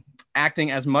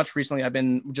acting as much recently. I've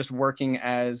been just working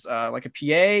as like a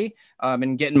PA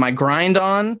and getting my grind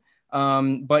on.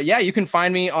 But yeah, you can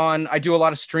find me I do a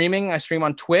lot of streaming. I stream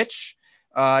on Twitch.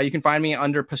 You can find me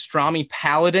under Pastrami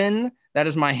Paladin. That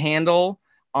is my handle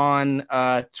on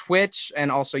Twitch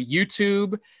and also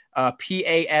YouTube.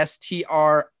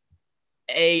 PASTRAMI,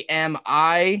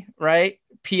 right?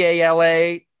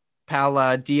 PALA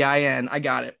Paladin. I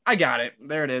got it.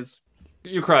 There it is.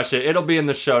 You crush it. It'll be in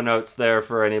the show notes there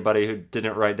for anybody who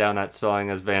didn't write down that spelling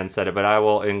as Van said it, but I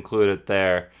will include it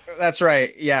there. That's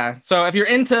right. Yeah. So if you're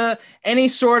into any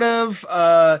sort of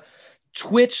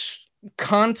Twitch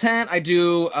content, I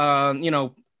do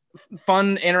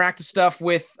fun interactive stuff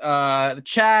with the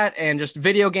chat and just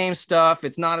video game stuff.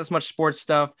 It's not as much sports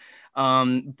stuff,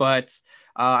 but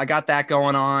I got that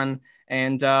going on,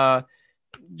 and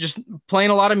just playing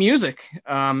a lot of music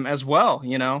as well.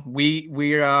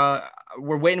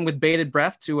 We're waiting with bated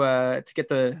breath to get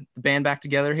the band back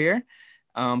together here,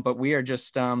 but we are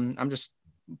just I'm just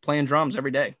playing drums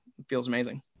every day. It feels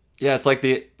amazing. Yeah, it's like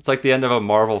the end of a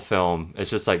Marvel film. It's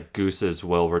just like Goose's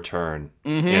will return.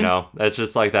 Mm-hmm. That's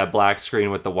just like that black screen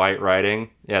with the white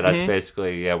writing. Yeah, that's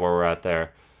basically where we're at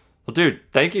there. Well, dude,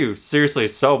 thank you seriously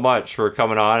so much for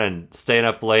coming on and staying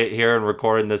up late here and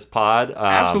recording this pod.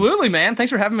 Absolutely, man. Thanks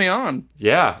for having me on.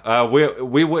 Yeah, we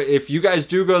if you guys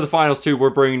do go to the finals too, we're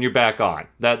bringing you back on.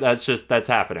 That's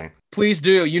happening. Please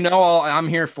do. I'm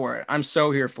here for it. I'm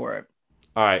so here for it.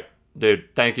 All right,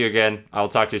 dude. Thank you again. I'll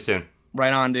talk to you soon.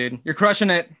 Right on, dude. You're crushing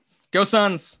it. Go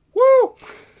Suns. Woo!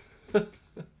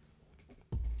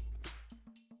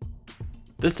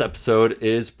 This episode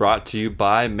is brought to you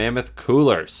by Mammoth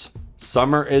Coolers.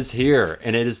 Summer is here,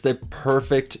 and it is the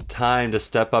perfect time to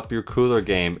step up your cooler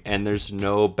game, and there's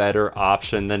no better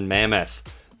option than Mammoth.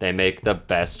 They make the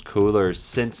best coolers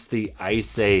since the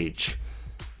Ice Age.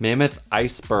 Mammoth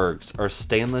Icebergs are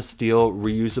stainless steel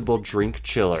reusable drink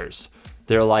chillers.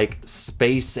 They're like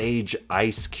space-age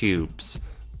ice cubes,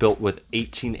 built with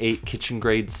 18-8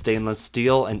 kitchen-grade stainless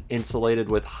steel and insulated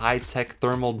with high-tech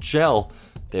thermal gel.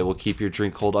 They will keep your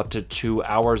drink cold up to 2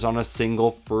 hours on a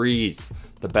single freeze.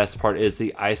 The best part is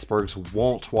the icebergs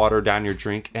won't water down your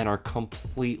drink and are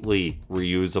completely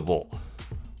reusable.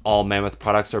 All Mammoth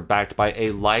products are backed by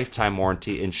a lifetime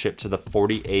warranty and shipped to the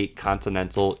 48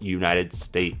 continental United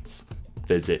States.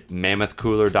 Visit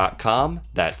mammothcooler.com.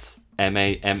 That's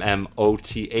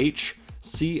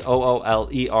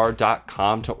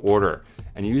MAMMOTHCOOLER.com to order.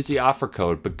 And use the offer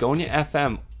code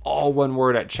BEGONIAFM, all one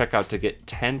word, at checkout to get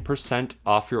 10%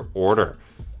 off your order.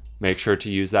 Make sure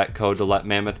to use that code to let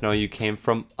Mammoth know you came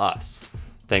from us.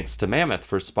 Thanks to Mammoth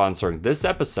for sponsoring this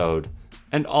episode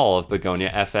and all of Begonia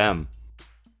FM.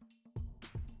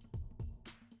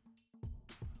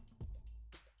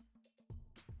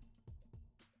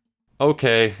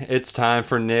 Okay, it's time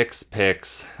for Nick's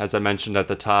picks. As I mentioned at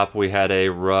the top, we had a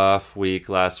rough week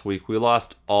last week. We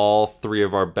lost all 3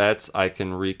 of our bets. I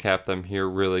can recap them here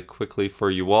really quickly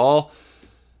for you all.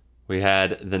 We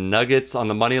had the Nuggets on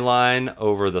the money line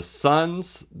over the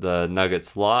Suns. The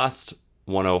Nuggets lost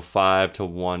 105 to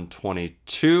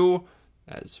 122.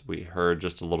 As we heard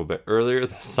just a little bit earlier,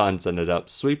 the Suns ended up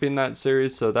sweeping that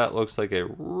series, so that looks like a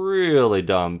really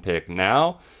dumb pick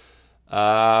now.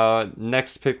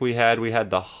 Next pick we had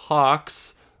the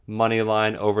Hawks money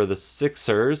line over the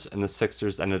Sixers, and the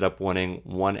Sixers ended up winning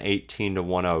 118 to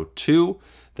 102.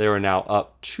 They are now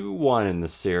up 2-1 in the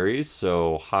series,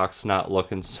 so Hawks not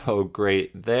looking so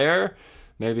great there.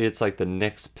 Maybe it's like the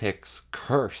Knicks picks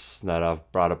curse that I've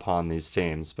brought upon these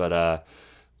teams, but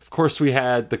Of course, we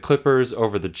had the Clippers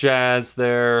over the Jazz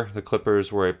there. The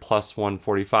Clippers were a plus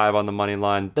 145 on the money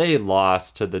line. They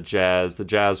lost to the Jazz. The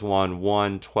Jazz won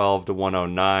 112 to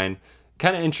 109.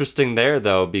 Kind of interesting there,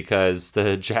 though, because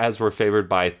the Jazz were favored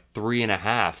by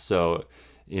 3.5. So,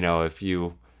 if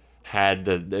you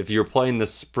if you were playing the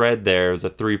spread there, it was a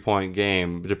 3-point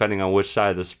game. Depending on which side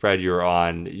of the spread you were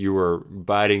on, you were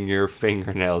biting your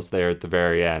fingernails there at the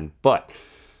very end. But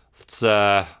let's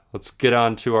get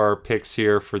on to our picks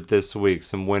here for this week.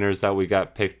 Some winners that we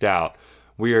got picked out.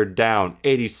 We are down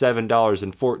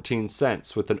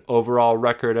 $87.14 with an overall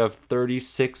record of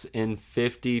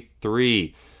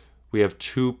 36-53. We have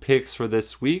 2 picks for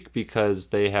this week because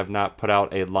they have not put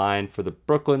out a line for the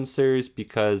Brooklyn series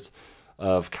because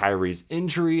of Kyrie's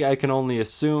injury. I can only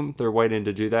assume they're waiting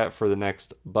to do that for the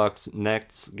next Bucks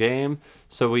Nets game.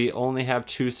 So we only have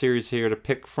 2 series here to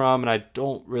pick from, and I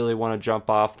don't really want to jump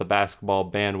off the basketball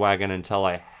bandwagon until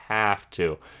I have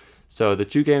to. So the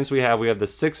 2 games we have the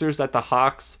Sixers at the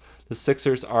Hawks. The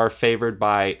Sixers are favored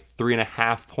by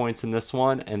 3.5 points in this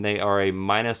one, and they are a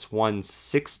minus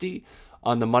 160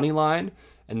 on the money line,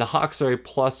 and the Hawks are a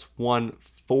plus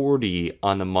 140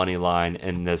 on the money line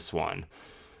in this one.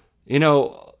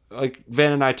 Like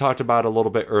Van and I talked about a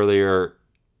little bit earlier,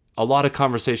 a lot of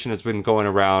conversation has been going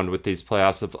around with these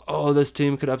playoffs of, oh, this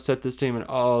team could upset this team, and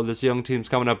oh, this young team's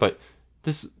coming up, but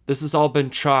this has all been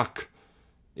chalk.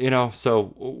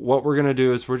 So what we're going to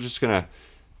do is we're just going to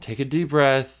take a deep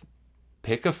breath,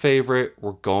 pick a favorite.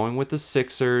 We're going with the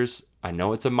Sixers. I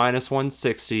know it's a minus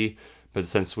 160, but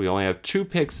since we only have 2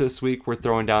 picks this week, we're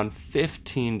throwing down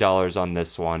 $15 on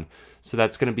this one. So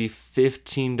that's going to be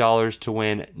 $15 to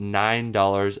win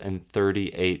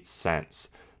 $9.38.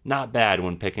 Not bad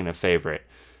when picking a favorite.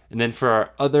 And then for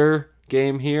our other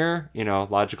game here,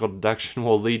 logical deduction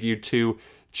will lead you to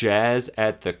Jazz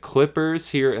at the Clippers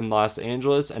here in Los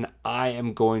Angeles. And I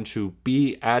am going to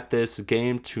be at this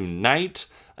game tonight.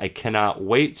 I cannot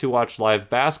wait to watch live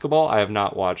basketball. I have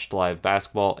not watched live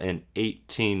basketball in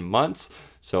 18 months.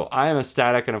 So I am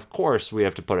ecstatic. And of course, we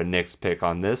have to put a Knicks pick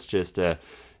on this just to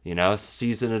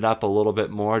season it up a little bit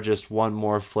more, just one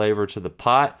more flavor to the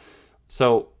pot.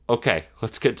 So, okay,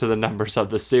 let's get to the numbers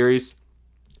of the series.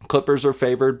 Clippers are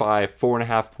favored by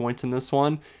 4.5 points in this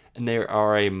one, and they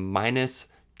are a minus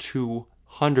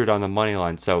 200 on the money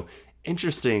line. So,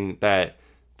 interesting that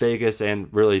Vegas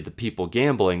and really the people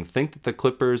gambling think that the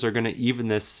Clippers are going to even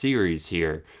this series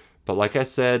here. But like I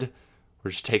said, we're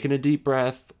just taking a deep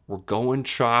breath. We're going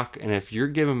chalk, and if you're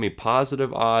giving me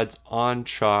positive odds on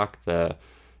chalk, the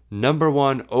number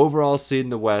 1 overall seed in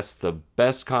the West, the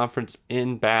best conference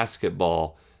in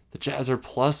basketball, the Jazz are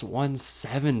plus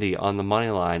 170 on the money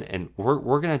line, and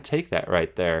we're going to take that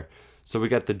right there. So we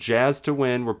got the Jazz to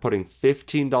win. We're putting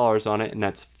 $15 on it, and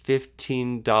that's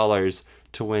 $15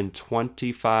 to win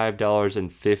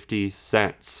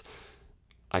 $25.50.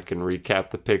 I can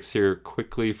recap the picks here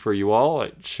quickly for you all.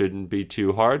 It shouldn't be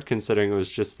too hard considering it was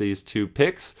just these 2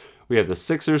 picks. We have the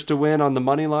Sixers to win on the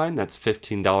money line. That's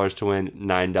 $15 to win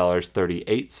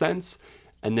 $9.38.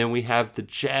 And then we have the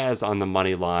Jazz on the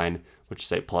money line, which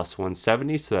is a plus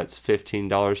 170. So that's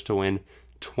 $15 to win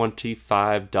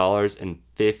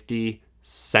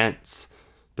 $25.50.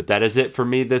 But that is it for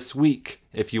me this week.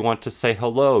 If you want to say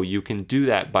hello, you can do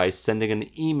that by sending an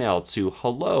email to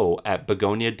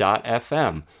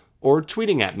hello@begonia.fm or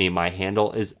tweeting at me. My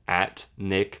handle is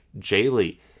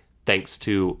 @NickJaylee. Thanks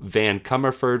to Van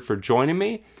Cummerford for joining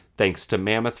me. Thanks to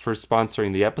Mammoth for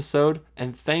sponsoring the episode.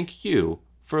 And thank you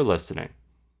for listening.